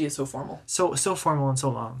 Notorious B.I.G. is so formal. So formal and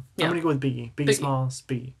so long. Yeah. I'm going to go with Biggie. Biggie Smalls,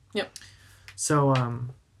 Biggie. Yep. So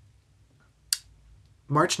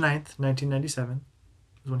March 9th, 1997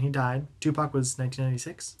 was when he died. Tupac was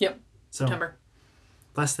 1996. Yep. So September.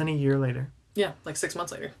 Less than a year later. Yeah, like 6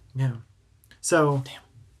 months later. Yeah. So damn.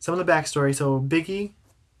 Some of the backstory. So Biggie,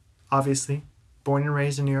 obviously, born and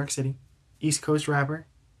raised in New York City, East Coast rapper.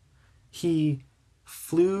 He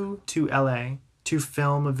flew to LA to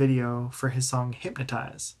film a video for his song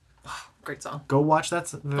Hypnotize. Great song. Go watch that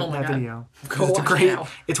video. Go watch it now.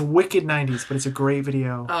 It's wicked 90s, but it's a great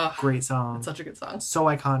video. Great song. It's such a good song. So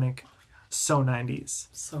iconic. So 90s.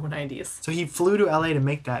 So 90s. So he flew to LA to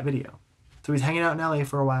make that video. So he's hanging out in LA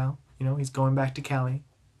for a while. You know, he's going back to Cali.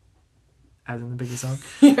 As in the Biggie song.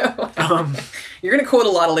 You're going to quote a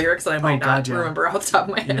lot of lyrics that I might not remember off the top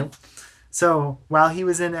of my head. Yep. So while he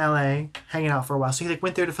was in LA hanging out for a while, so he like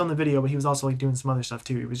went there to film the video, but he was also like doing some other stuff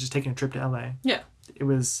too. He was just taking a trip to LA. Yeah. It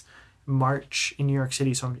was March in New York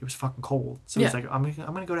City, so it was fucking cold. So he's like, I'm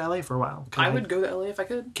gonna go to LA for a while. I would go to LA if I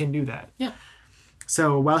could. Can do that. Yeah.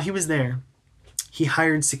 So while he was there, he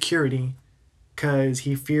hired security because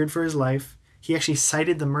he feared for his life. He actually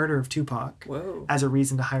cited the murder of Tupac as a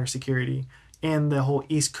reason to hire security, and the whole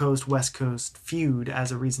East Coast, West Coast feud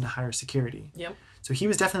as a reason to hire security. Yep. So he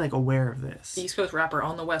was definitely like aware of this. East Coast rapper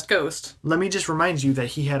on the West Coast. Let me just remind you that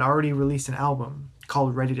he had already released an album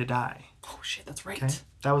called Ready to Die. Oh shit, that's right. Okay?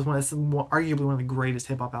 That was arguably one of the greatest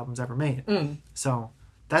hip hop albums ever made. So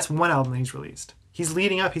that's one album that he's released. He's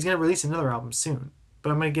leading up. He's going to release another album soon,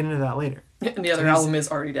 but I'm going to get into that later. And the other album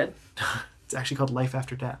is already dead. It's actually called Life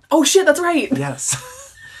After Death. Oh shit, that's right.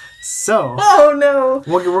 Yes. So. Oh no.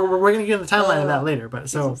 We're going to get into the timeline of that later, but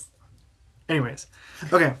so. Jesus. Anyways,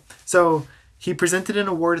 okay. So he presented an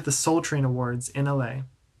award at the Soul Train Awards in LA.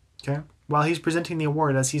 Okay, while he's presenting the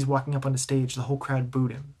award, as he's walking up on the stage, the whole crowd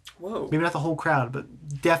booed him. Whoa. Maybe not the whole crowd,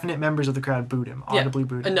 but definite members of the crowd booed him. Audibly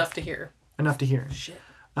booed him. Enough to hear. Enough to hear. Shit.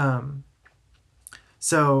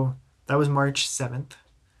 So that was March 7th.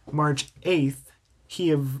 March 8th,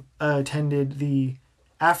 he attended the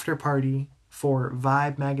after party for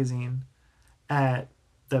Vibe magazine at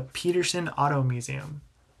the Peterson Auto Museum.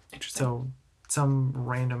 Interesting. So some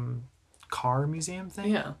random car museum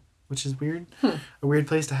thing. Yeah. Which is weird. A weird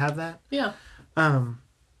place to have that. Yeah.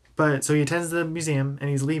 But so he attends the museum and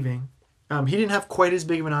he's leaving. He didn't have quite as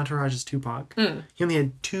big of an entourage as Tupac. He only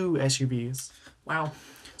had 2 SUVs. Wow.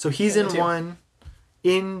 So he's in one.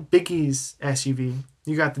 In Biggie's SUV,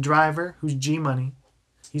 you got the driver, who's G Money.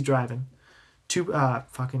 He's driving.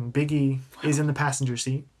 Fucking Biggie is in the passenger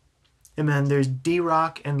seat. And then there's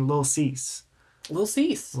D-Rock and Lil Cease. Lil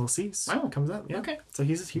Cease. Lil Cease. Wow. Comes up. Yeah. Okay. So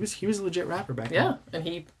he was a legit rapper back then. Yeah, and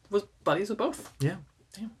he was buddies with both. Yeah.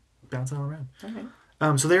 Damn. Bouncing all around.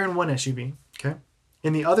 Okay. So they're in one SUV. Okay.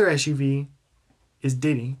 In the other SUV is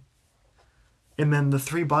Diddy. And then the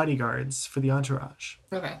 3 bodyguards for the entourage.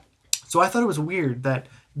 Okay. So I thought it was weird that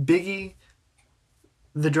Biggie,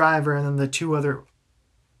 the driver, and then the 2 other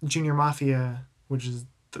Junior Mafia, which is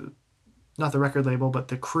not the record label, but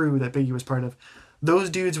the crew that Biggie was part of, those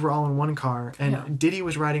dudes were all in one car, and Diddy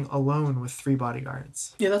was riding alone with 3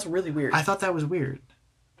 bodyguards. Yeah, that's really weird. I thought that was weird.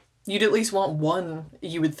 You'd at least want one,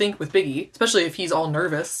 you would think, with Biggie, especially if he's all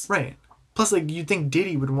nervous. Right. Plus, like, you'd think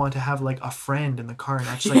Diddy would want to have, like, a friend in the car and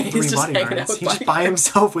actually, like, 3 bodyguards. He's just by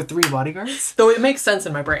himself with 3 bodyguards? Though it makes sense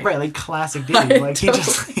in my brain. Right, like, classic Diddy. Like, he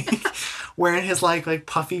just, like, wearing his, like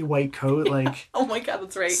puffy white coat, like... Oh my god,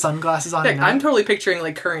 that's right. Sunglasses on. Heck, I'm totally picturing,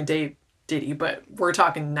 like, current day Diddy, but we're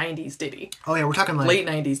talking 90s Diddy. Oh, yeah, we're talking, like... Late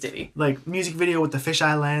 90s Diddy. Like, music video with the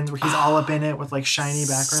fisheye lens, where he's all up in it with, like, shiny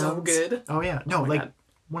backgrounds. So good. Oh, yeah. No, like, god.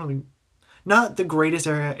 One of the... Not the greatest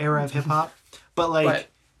era of hip-hop, but, like...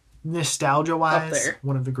 nostalgia-wise,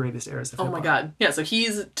 one of the greatest eras of hip-hop. Oh my god. Yeah, so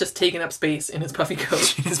he's just taking up space in his puffy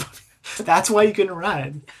coat. That's why you couldn't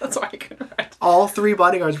ride. That's why I couldn't ride. All 3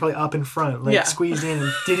 bodyguards were probably up in front, like squeezed in,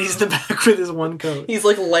 and Diddy's in the back with his one coat. He's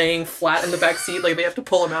like laying flat in the back seat, like they have to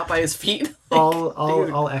pull him out by his feet. Like,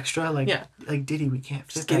 all extra, like Diddy, we can't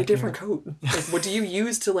fit just get a different coat. Like, what do you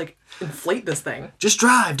use to like inflate this thing? Just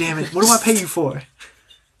drive, damn it. What do I pay you for?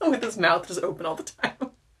 With his mouth just open all the time.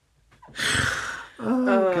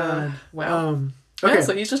 Oh god. Wow. Okay. Yeah,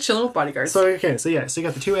 so he's just chilling with bodyguards. So you got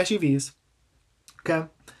the 2 SUVs. Okay.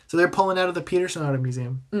 So they're pulling out of the Peterson Auto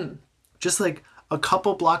Museum. Just like a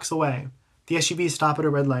couple blocks away, the SUVs stop at a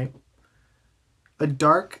red light. A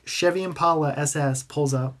dark Chevy Impala SS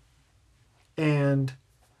pulls up, and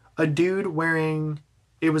a dude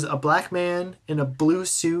it was a black man in a blue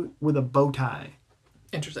suit with a bow tie.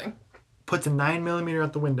 Interesting. Puts a 9mm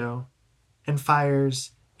out the window and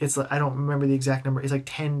fires. It's like, I don't remember the exact number. It's like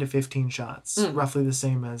 10 to 15 shots, roughly the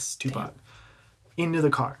same as Tupac, into the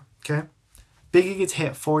car. Okay, Biggie gets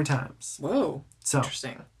hit 4 times. Whoa, so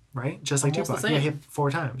interesting. Right, just like Tupac, yeah, hit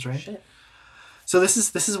 4 times. Right. Shit. So this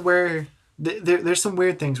is where there's some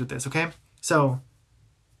weird things with this. Okay, so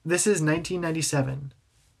this is 1997.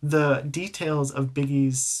 The details of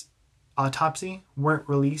Biggie's autopsy weren't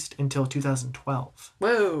released until 2012.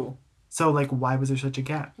 Whoa. So like, why was there such a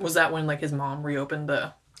gap? Was that when like his mom reopened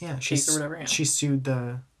the case or whatever? Yeah. She sued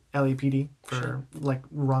the LAPD for like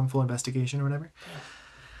wrongful investigation or whatever. Yeah.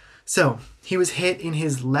 So he was hit in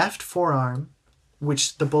his left forearm,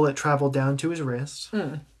 which the bullet traveled down to his wrist.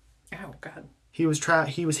 Oh god. He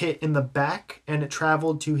was hit in the back, and it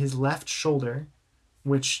traveled to his left shoulder,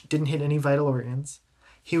 which didn't hit any vital organs.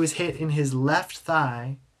 He was hit in his left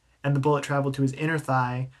thigh, and the bullet traveled to his inner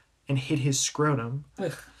thigh and hit his scrotum.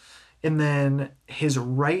 Ugh. And then his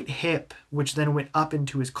right hip, which then went up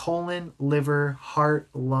into his colon, liver, heart,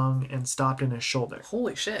 lung, and stopped in his shoulder.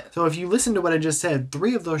 Holy shit. So if you listen to what I just said,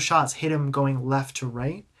 3 of those shots hit him going left to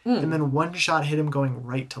right, and then 1 shot hit him going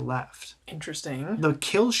right to left. Interesting. The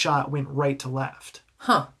kill shot went right to left.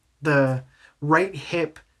 Huh. The right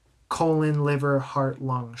hip, colon, liver, heart,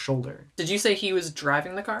 lung, shoulder. Did you say he was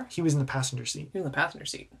driving the car? He was in the passenger seat. He was in the passenger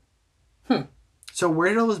seat. So where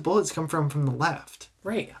did all those bullets come from the left?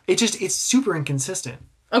 Right. It's super inconsistent.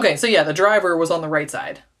 Okay, so yeah, the driver was on the right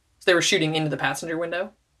side. So they were shooting into the passenger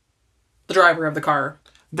window. The driver of the car.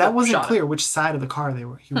 That wasn't clear which side of the car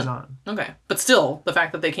he was on. Okay. But still, the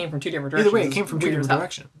fact that they came from 2 different directions. Either way, it came from 2 different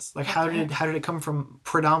directions. Like how did it come from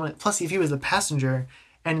predominant, plus if he was the passenger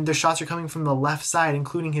and the shots are coming from the left side,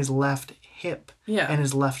 including his left hip and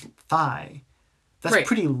his left thigh. That's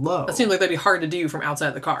pretty low. That seems like that'd be hard to do from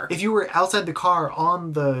outside the car. If you were outside the car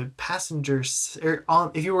on the passenger,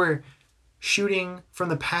 if you were shooting from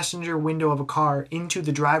the passenger window of a car into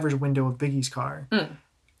the driver's window of Biggie's car. Mm.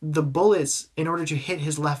 The bullets, in order to hit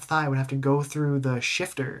his left thigh, would have to go through the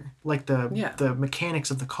shifter, like the mechanics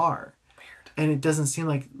of the car. Weird. And it doesn't seem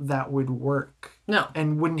like that would work. No.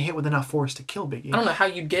 And wouldn't hit with enough force to kill Biggie. I don't know how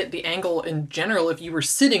you'd get the angle in general if you were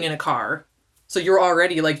sitting in a car. So you're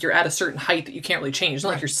already, like, you're at a certain height that you can't really change. It's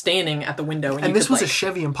not like you're standing at the window. And this was a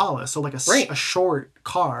Chevy Impala, so like a short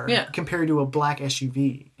car compared to a black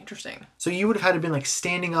SUV. Interesting. So you would have had to been like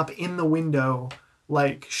standing up in the window,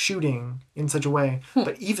 like shooting in such a way.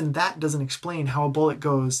 But even that doesn't explain how a bullet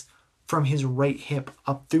goes from his right hip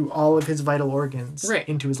up through all of his vital organs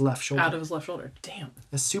into his left shoulder. Out of his left shoulder. Damn.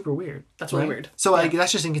 That's super weird. That's really weird. So like,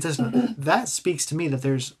 that's just inconsistent. That speaks to me that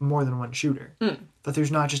there's more than one shooter. That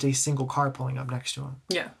there's not just a single car pulling up next to him.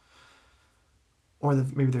 Yeah. Or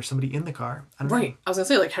maybe there's somebody in the car. I don't know. I was going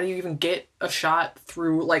to say, like, how do you even get a shot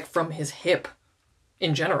through, like, from his hip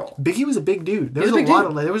in general? Biggie was a big dude. There was like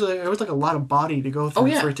a lot of body to go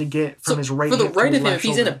through for it to get from his right hip to his left shoulder. For the right of him, if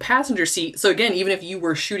he's in a passenger seat, so again, even if you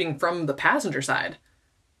were shooting from the passenger side,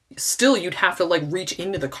 still you'd have to, like, reach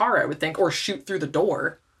into the car, I would think, or shoot through the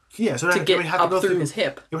door. Yeah, so to get up through his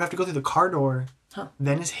hip. It would have to go through the car door,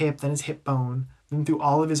 then his hip bone, then through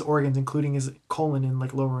all of his organs, including his colon and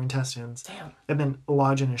like lower intestines. Damn. And then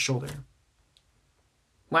lodge in his shoulder.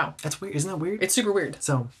 Wow. That's weird. Isn't that weird? It's super weird.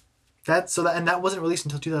 So that wasn't released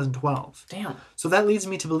until 2012. Damn. So that leads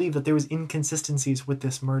me to believe that there was inconsistencies with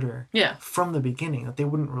this murder. Yeah. From the beginning, that they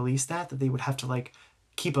wouldn't release that they would have to like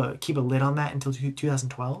keep a lid on that until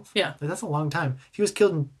 2012. Yeah. Like, that's a long time. He was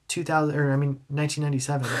killed in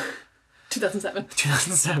 1997. 2007.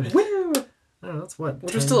 2007. Woo! I don't know, that's what?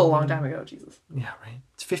 Which was still a long time ago, Jesus. Yeah, right.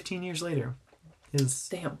 It's 15 years later. His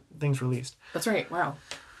thing's released. That's right. Wow.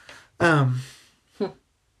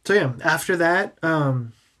 So yeah, after that,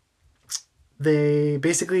 they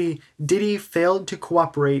basically, Diddy failed to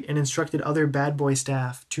cooperate and instructed other Bad Boy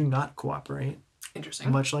staff to not cooperate.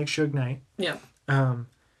 Interesting. Much like Suge Knight. Yeah.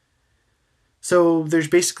 So there's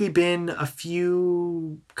basically been a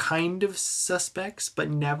few kind of suspects,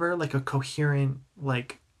 but never like a coherent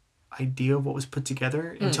like idea of what was put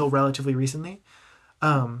together until relatively recently.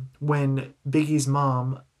 When Biggie's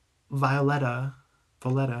mom, Violetta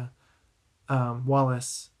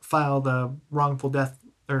Wallace, filed a wrongful death,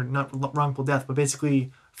 or not wrongful death, but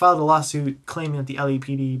basically filed a lawsuit claiming that the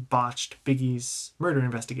LAPD botched Biggie's murder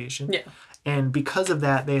investigation. Yeah. And because of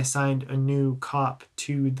that, they assigned a new cop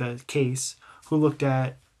to the case who looked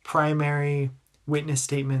at primary witness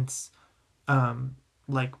statements,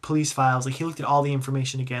 like police files. Like he looked at all the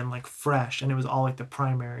information again, like fresh, and it was all like the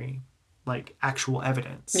primary, like actual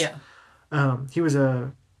evidence. Yeah.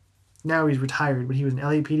 Now he's retired, but he was an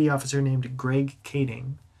LAPD officer named Greg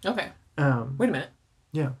Kading. Okay. Wait a minute.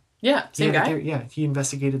 Yeah. Yeah, same guy? He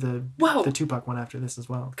investigated the Tupac one after this as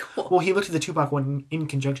well. Cool. Well, he looked at the Tupac one in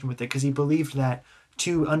conjunction with it because he believed that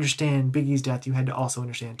to understand Biggie's death, you had to also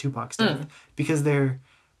understand Tupac's death because their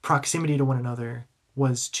proximity to one another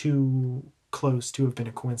was too close to have been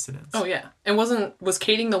a coincidence. Oh, yeah. And was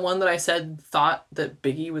Kading the one that I said thought that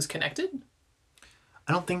Biggie was connected?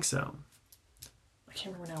 I don't think so. I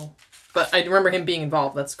can't remember now. But I remember him being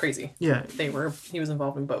involved. That's crazy. Yeah. He was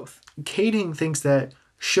involved in both. Kading thinks that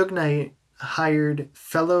Suge Knight hired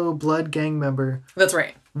fellow Blood gang member... That's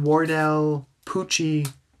right. Wardell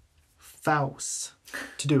Poochie Faust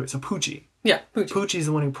to do it. So Poochie. Yeah, Poochie. Poochie's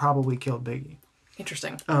the one who probably killed Biggie.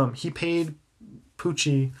 Interesting. He paid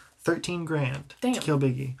Poochie $13,000 to kill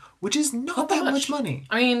Biggie, which is not that much money.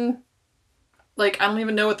 I mean, like, I don't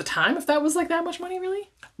even know at the time if that was like that much money,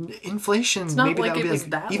 really. Inflation, it's not maybe like that would it be was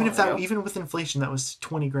like that even with inflation, that was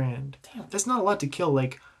 $20,000. Damn. That's not a lot to kill.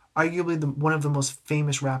 Like, arguably one of the most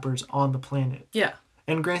famous rappers on the planet. Yeah.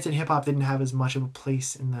 And granted, hip hop didn't have as much of a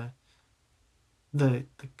place in the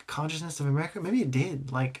consciousness of America. Maybe it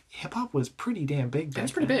did. Like, hip hop was pretty damn big. It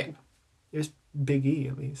was pretty big. It was Big E,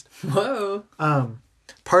 at least. Whoa.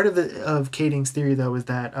 Part of Kading's theory though is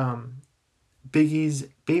that Biggie's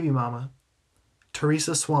baby mama,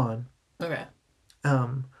 Teresa Swan,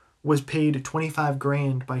 was paid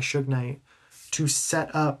 $25,000 by Suge Knight to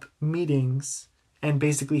set up meetings and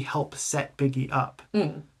basically help set Biggie up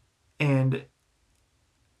and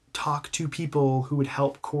talk to people who would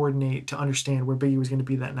help coordinate to understand where Biggie was going to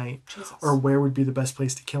be that night. Jesus. Or where would be the best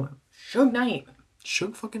place to kill him. Suge Knight.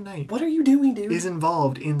 Suge fucking Knight. What are you doing, dude? Is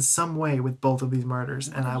involved in some way with both of these murders,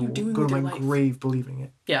 and I will go to my grave believing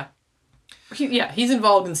it. Yeah. He's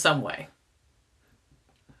involved in some way.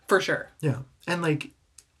 For sure. Yeah. And like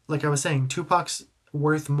I was saying, Tupac's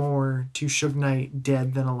worth more to Suge Knight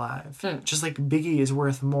dead than alive. Just like Biggie is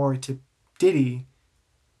worth more to Diddy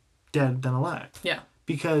dead than alive. Yeah.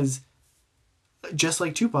 Because just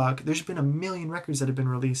like Tupac, there's been a million records that have been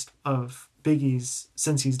released of Biggie's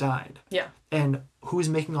since he's died. Yeah. And who's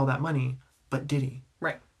making all that money but Diddy?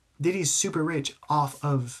 Right. Diddy's super rich off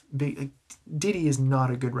of Big. Like, Diddy is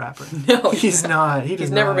not a good rapper. No, he's not.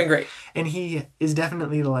 He's never been great. And he is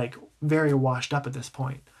definitely like very washed up at this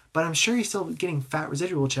point. But I'm sure he's still getting fat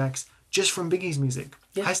residual checks just from Biggie's music.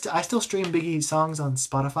 Yeah. I still stream Biggie's songs on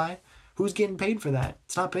Spotify. Who's getting paid for that?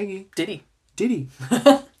 It's not Biggie. Diddy.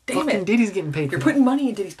 Damn Fucking it. Diddy's getting paid for You're putting money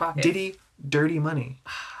in Diddy's pocket. Diddy, dirty money.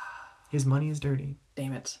 His money is dirty.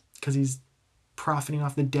 Damn it. Because he's profiting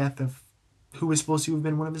off the death of who was supposed to have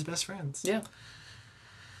been one of his best friends. Yeah.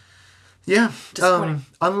 Yeah.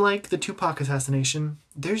 Unlike the Tupac assassination,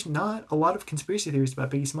 there's not a lot of conspiracy theories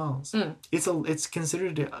about Biggie Smalls. It's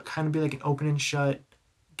considered to kind of be like an open and shut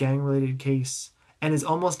gang-related case, and is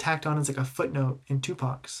almost tacked on as like a footnote in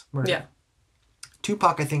Tupac's murder. Yeah.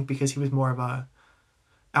 Tupac, I think, because he was more of a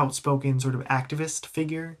outspoken sort of activist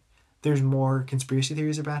figure, there's more conspiracy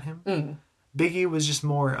theories about him. Biggie was just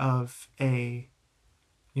more of a,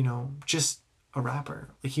 just a rapper.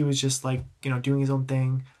 Like, he was just like, doing his own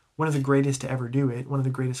thing. One of the greatest to ever do it. One of the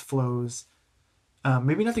greatest flows.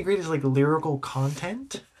 Maybe not the greatest like lyrical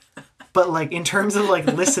content, but like in terms of like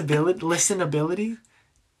listenability,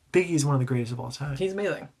 Biggie's one of the greatest of all time. He's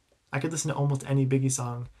amazing. I could listen to almost any Biggie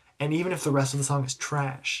song, and even if the rest of the song is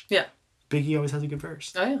trash, yeah, Biggie always has a good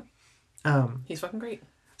verse. Oh yeah. He's fucking great.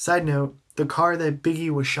 Side note: the car that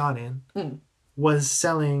Biggie was shot in was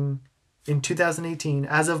selling in 2018.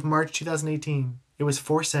 As of March 2018, it was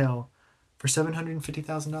for sale for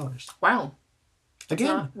 $750,000. Wow. Again,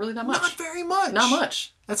 not really that much. Not very much. Not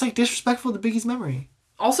much. That's like disrespectful to Biggie's memory.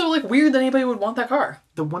 Also, like, weird that anybody would want that car.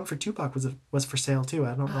 The one for Tupac was for sale too.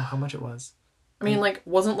 I don't know how much it was. I mean, like,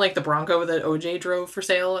 wasn't like the Bronco that OJ drove for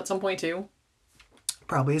sale at some point too?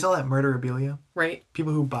 Probably. It's all that murderabilia. Right.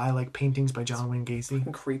 People who buy like paintings by John Wayne Gacy.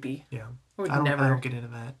 Fucking creepy. Yeah. I don't get into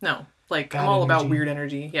that. No. Like, Bad I'm all energy. about weird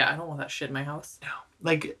energy. Yeah, I don't want that shit in my house. No.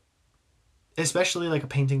 Like, especially like a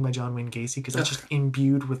painting by John Wayne Gacy, because that's just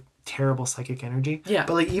imbued with terrible psychic energy. Yeah.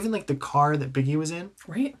 But like even like the car that Biggie was in,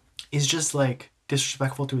 right, is just like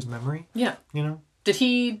disrespectful to his memory. Yeah. Did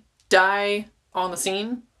he die on the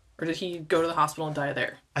scene, or did he go to the hospital and die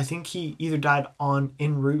there? I think he either died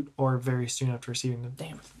en route or very soon after receiving them.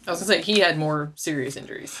 Damn. I was gonna say he had more serious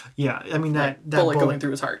injuries. Yeah, I mean that bullet going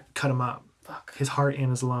through his heart cut him up. Fuck. His heart and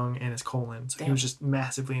his lung and his colon. So Damn. he was just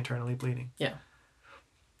massively internally bleeding. Yeah.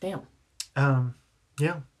 Damn.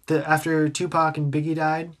 Yeah. After Tupac and Biggie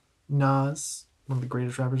died, Nas, one of the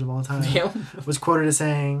greatest rappers of all time, was quoted as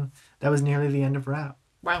saying that was nearly the end of rap.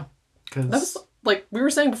 Wow. That was, like we were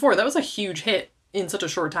saying before, that was a huge hit in such a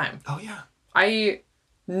short time. Oh yeah. I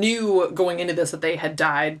knew going into this that they had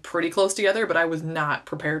died pretty close together, but I was not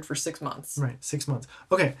prepared for 6 months. Right, 6 months.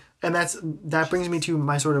 Okay, and that brings me to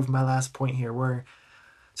my last point here, where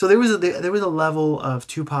so there was a level of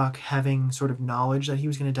Tupac having sort of knowledge that he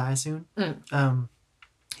was going to die soon.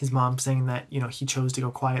 His mom saying that he chose to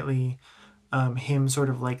go quietly, him sort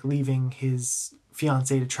of like leaving his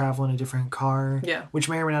fiance to travel in a different car, which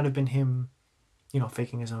may or may not have been him,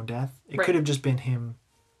 faking his own death. It could have just been him,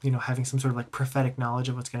 having some sort of like prophetic knowledge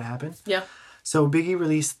of what's going to happen. Yeah. So Biggie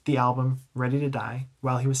released the album Ready to Die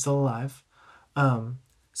while he was still alive.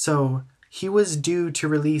 So he was due to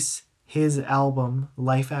release his album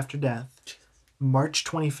Life After Death March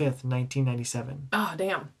 25th, 1997. Oh,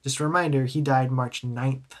 damn. Just a reminder, he died March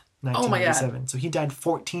 9th, 1997. Oh my God. So he died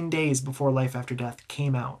 14 days before Life After Death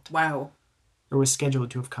came out. Wow. Or was scheduled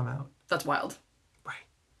to have come out. That's wild. Right.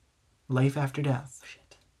 Life After Death.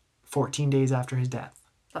 Shit. 14 days after his death.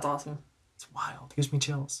 That's awesome. It's wild. It gives me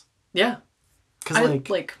chills. Yeah. Because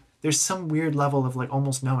like there's some weird level of like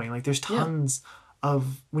almost knowing. Like there's tons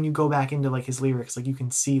of, when you go back into like his lyrics, like you can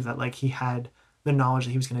see that like he had the knowledge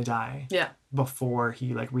that he was going to die. Yeah. Before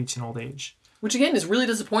he like reached an old age. Which again is really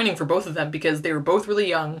disappointing for both of them because they were both really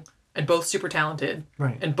young and both super talented.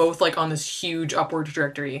 Right. And both like on this huge upward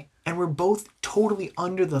trajectory. And we're both totally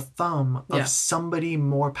under the thumb of somebody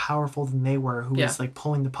more powerful than they were who was like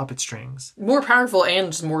pulling the puppet strings. More powerful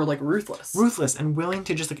and just more like ruthless. Ruthless and willing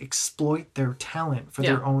to just like exploit their talent for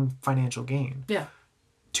their own financial gain. Yeah.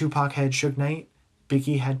 Tupac had Suge Knight,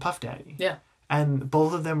 Biggie had Puff Daddy. Yeah. And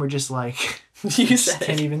both of them were just like, you said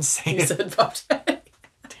can't even say you it. Said Puff Daddy.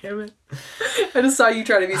 Damn it. I just saw you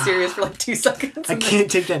try to be serious for like 2 seconds. I can't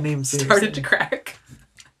take that name seriously. Started to crack.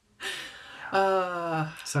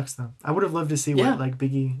 Sucks though. I would have loved to see what like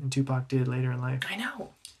Biggie and Tupac did later in life. I know.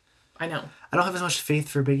 I don't have as much faith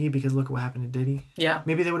for Biggie because look at what happened to Diddy. Yeah.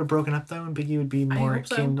 Maybe they would have broken up though and Biggie would be more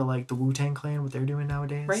akin to like the Wu-Tang Clan, what they're doing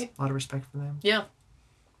nowadays. Right. A lot of respect for them. Yeah.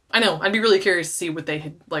 I know. I'd be really curious to see what they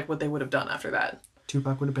had, like, what they would have done after that.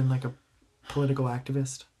 Tupac would have been like a political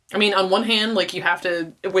activist. I mean, on one hand, like, you have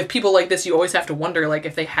to, with people like this, you always have to wonder, like,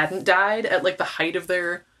 if they hadn't died at, like, the height of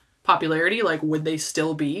their popularity, like, would they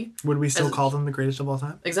still be? Would we still call them the greatest of all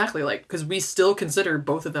time? Exactly, like, because we still consider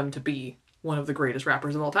both of them to be one of the greatest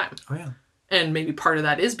rappers of all time. Oh, yeah. And maybe part of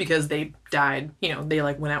that is because they died, you know, they,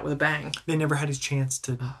 like, went out with a bang. They never had his chance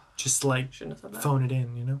to just, like, phone it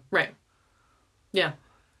in, you know? Right. Yeah.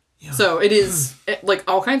 So it is, like,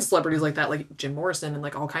 all kinds of celebrities like that, like Jim Morrison and,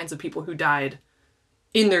 like, all kinds of people who died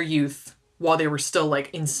in their youth while they were still,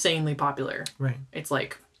 like, insanely popular. Right. It's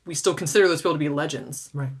like, we still consider those people to be legends.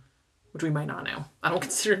 Right. Which we might not now. I don't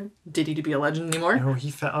consider Diddy to be a legend anymore. No,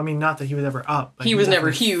 he fell. I mean, not that he was ever up. But he was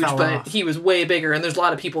never huge, but he was way bigger. And there's a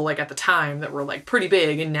lot of people, like, at the time that were, like, pretty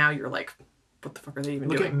big. And now you're like, what the fuck are they even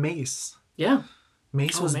doing? Look at Mace. Yeah.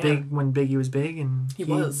 Mace was big when Biggie was big, and he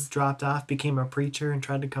was. Dropped off, became a preacher, and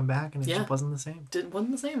tried to come back, and it just wasn't the same. It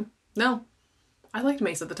wasn't the same. No. I liked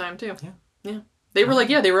Mace at the time, too. Yeah. Yeah. They were like,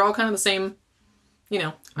 they were all kind of the same, you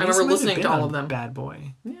know. I remember listening to all of them. Bad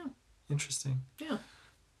boy. Yeah. Interesting. Yeah.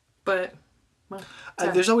 But, well.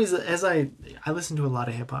 There's always, I listen to a lot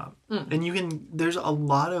of hip-hop, and there's a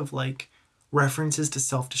lot of, like, references to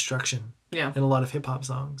self-destruction. Yeah. In a lot of hip-hop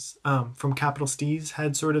songs. From Capital Steez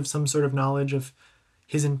had some sort of knowledge of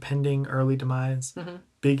his impending early demise. Mm-hmm.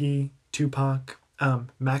 Biggie, Tupac,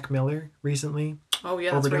 Mac Miller recently. Oh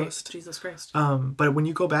yeah, overdosed. That's right. Jesus Christ. But when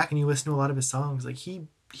you go back and you listen to a lot of his songs, like he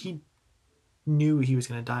knew he was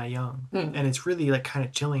gonna die young, and it's really like kind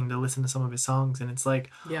of chilling to listen to some of his songs, and it's like,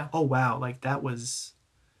 oh wow, like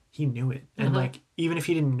he knew it, and like even if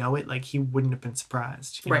he didn't know it, like he wouldn't have been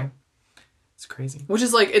surprised, you know? It's crazy. Which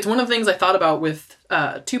is like, it's one of the things I thought about with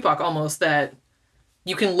Tupac almost, that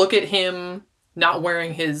you can look at him not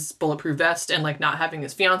wearing his bulletproof vest and like not having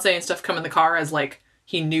his fiance and stuff come in the car as like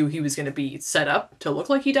he knew he was going to be set up to look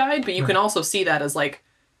like he died. But you can also see that as like,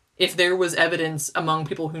 if there was evidence among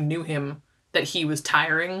people who knew him that he was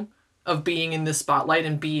tiring of being in this spotlight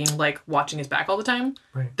and being like watching his back all the time,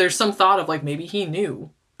 there's some thought of like, maybe he knew.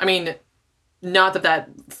 I mean, not that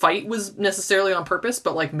fight was necessarily on purpose,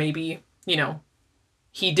 but like maybe, you know,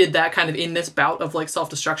 he did that kind of in this bout of like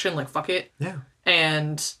self-destruction, like fuck it. Yeah.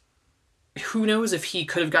 And who knows if he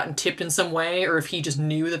could have gotten tipped in some way, or if he just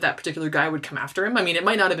knew that particular guy would come after him. I mean, it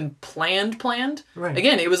might not have been planned. Right.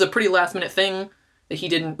 Again, it was a pretty last minute thing that he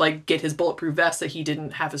didn't like get his bulletproof vest, that he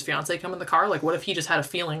didn't have his fiance come in the car. Like, what if he just had a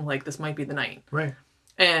feeling like this might be the night? Right.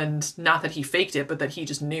 And not that he faked it, but that he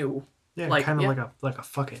just knew. Yeah, like, kind of like a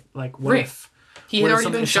fuck it. Like, what if he had already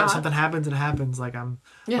been shot? Something happens and it happens. Like,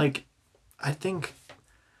 like, I think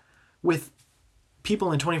with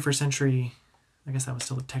people in the 21st century, I guess that was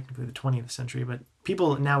still technically the 20th century, but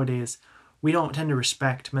people nowadays, we don't tend to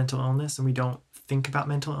respect mental illness, and we don't think about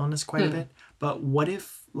mental illness quite a bit. But what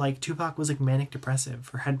if, like, Tupac was, like, manic depressive,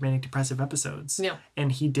 or had manic depressive episodes? Yeah.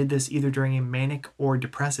 And he did this either during a manic or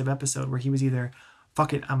depressive episode where he was either,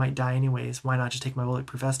 fuck it, I might die anyways, why not just take my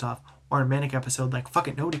bulletproof vest off? Or a manic episode, like, fuck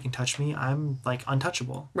it, nobody can touch me, I'm, like,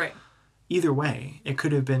 untouchable. Right. Either way, it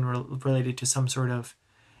could have been related to some sort of,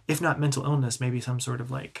 if not mental illness, maybe some sort of,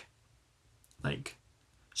 like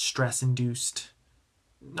stress-induced,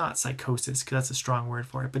 not psychosis, because that's a strong word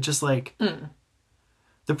for it, but just like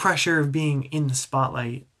the pressure of being in the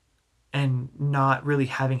spotlight and not really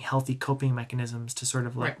having healthy coping mechanisms to sort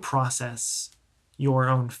of like process your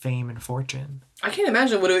own fame and fortune. I can't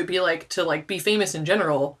imagine what it would be like to like be famous in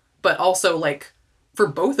general, but also like for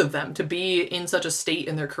both of them to be in such a state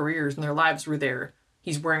in their careers and their lives where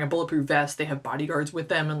he's wearing a bulletproof vest, they have bodyguards with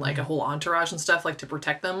them and like a whole entourage and stuff like to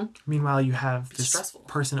protect them. Meanwhile, you have this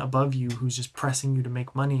person above you who's just pressing you to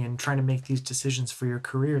make money and trying to make these decisions for your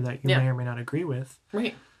career that you may or may not agree with.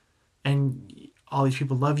 Right. And all these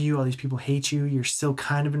people love you, all these people hate you, you're still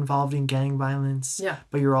kind of involved in gang violence. Yeah.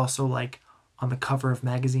 But you're also like on the cover of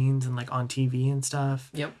magazines and like on TV and stuff.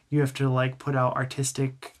 Yep. You have to like put out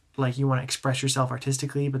artistic, like you want to express yourself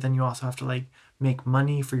artistically, but then you also have to like make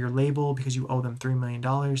money for your label because you owe them $3 million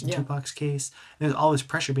in Tupac's case. And there's all this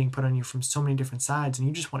pressure being put on you from so many different sides, and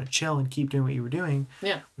you just want to chill and keep doing what you were doing.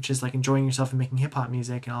 Yeah. Which is like enjoying yourself and making hip hop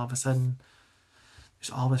music, and all of a sudden there's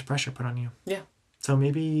all this pressure put on you. Yeah. So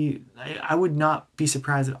maybe I would not be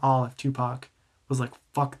surprised at all if Tupac was like,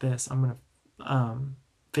 fuck this, I'm gonna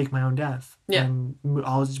fake my own death. Yeah. And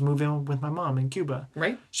I'll just move in with my mom in Cuba.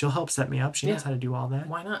 Right. She'll help set me up. She knows how to do all that.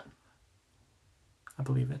 Why not? I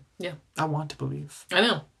believe it. Yeah. I want to believe. I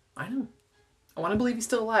know. I want to believe he's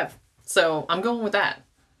still alive. So I'm going with that.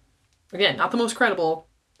 Again, not the most credible,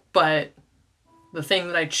 but the thing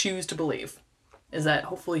that I choose to believe is that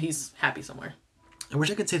hopefully he's happy somewhere. I wish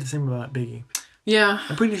I could say the same about Biggie. Yeah.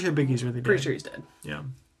 I'm pretty sure Biggie's really dead. Pretty sure he's dead. Yeah.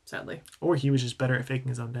 Sadly. Or he was just better at faking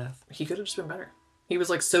his own death. He could have just been better. He was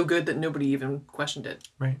like so good that nobody even questioned it.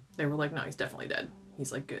 Right. They were like, no, he's definitely dead.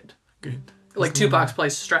 He's like good. Good. Like Tupac's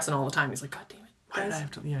plays stressing all the time. He's like, God damn it. Why did I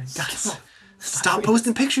have to? Yeah, guys. Stop. Stop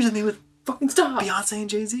posting pictures of me with Fucking stop. Beyonce and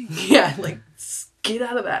Jay-Z. Yeah, like, get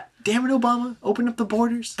out of that. Damn it, Obama. Open up the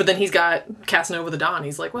borders. But then he's got Casanova the Don.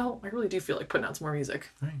 He's like, well, I really do feel like putting out some more music.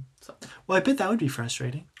 Right. So. Well, I bet that would be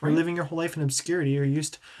frustrating. Or living your whole life in obscurity. Or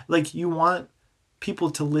like, you want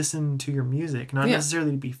people to listen to your music. Not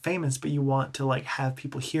necessarily to be famous, but you want to, like, have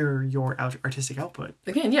people hear your artistic output.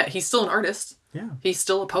 Again, yeah, he's still an artist. Yeah. He's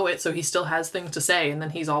still a poet, so he still has things to say. And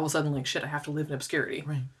then he's all of a sudden like, shit, I have to live in obscurity.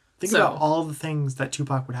 Right. Think about all the things that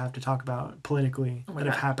Tupac would have to talk about politically that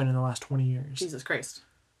have happened in the last 20 years. Jesus Christ.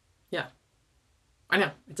 Yeah. I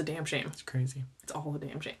know. It's a damn shame. It's crazy. It's all a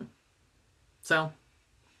damn shame. So,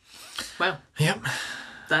 wow. Yep.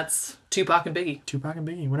 That's Tupac and Biggie. Tupac and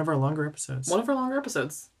Biggie. One of our longer episodes. One of our longer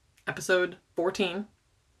episodes. Episode 14.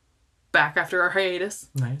 Back after our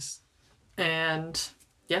hiatus. Nice. And,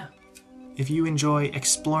 yeah. If you enjoy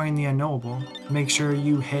exploring the unknowable, make sure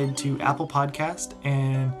you head to Apple Podcast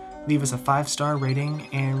and leave us a 5-star rating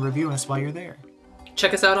and review us while you're there.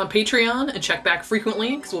 Check us out on Patreon and check back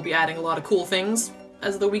frequently because we'll be adding a lot of cool things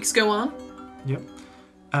as the weeks go on.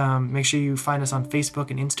 Yep. Make sure you find us on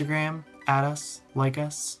Facebook and Instagram. Add us, like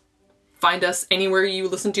us. Find us anywhere you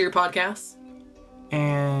listen to your podcasts.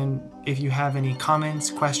 And if you have any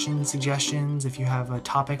comments, questions, suggestions, if you have a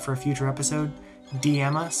topic for a future episode,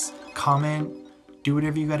 DM us, comment, do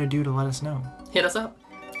whatever you got to do to let us know. Hit us up.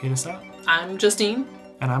 Hit us up. I'm Justine.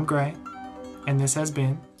 And I'm Gray. And this has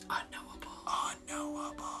been Unknowable.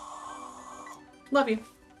 Unknowable. Love you.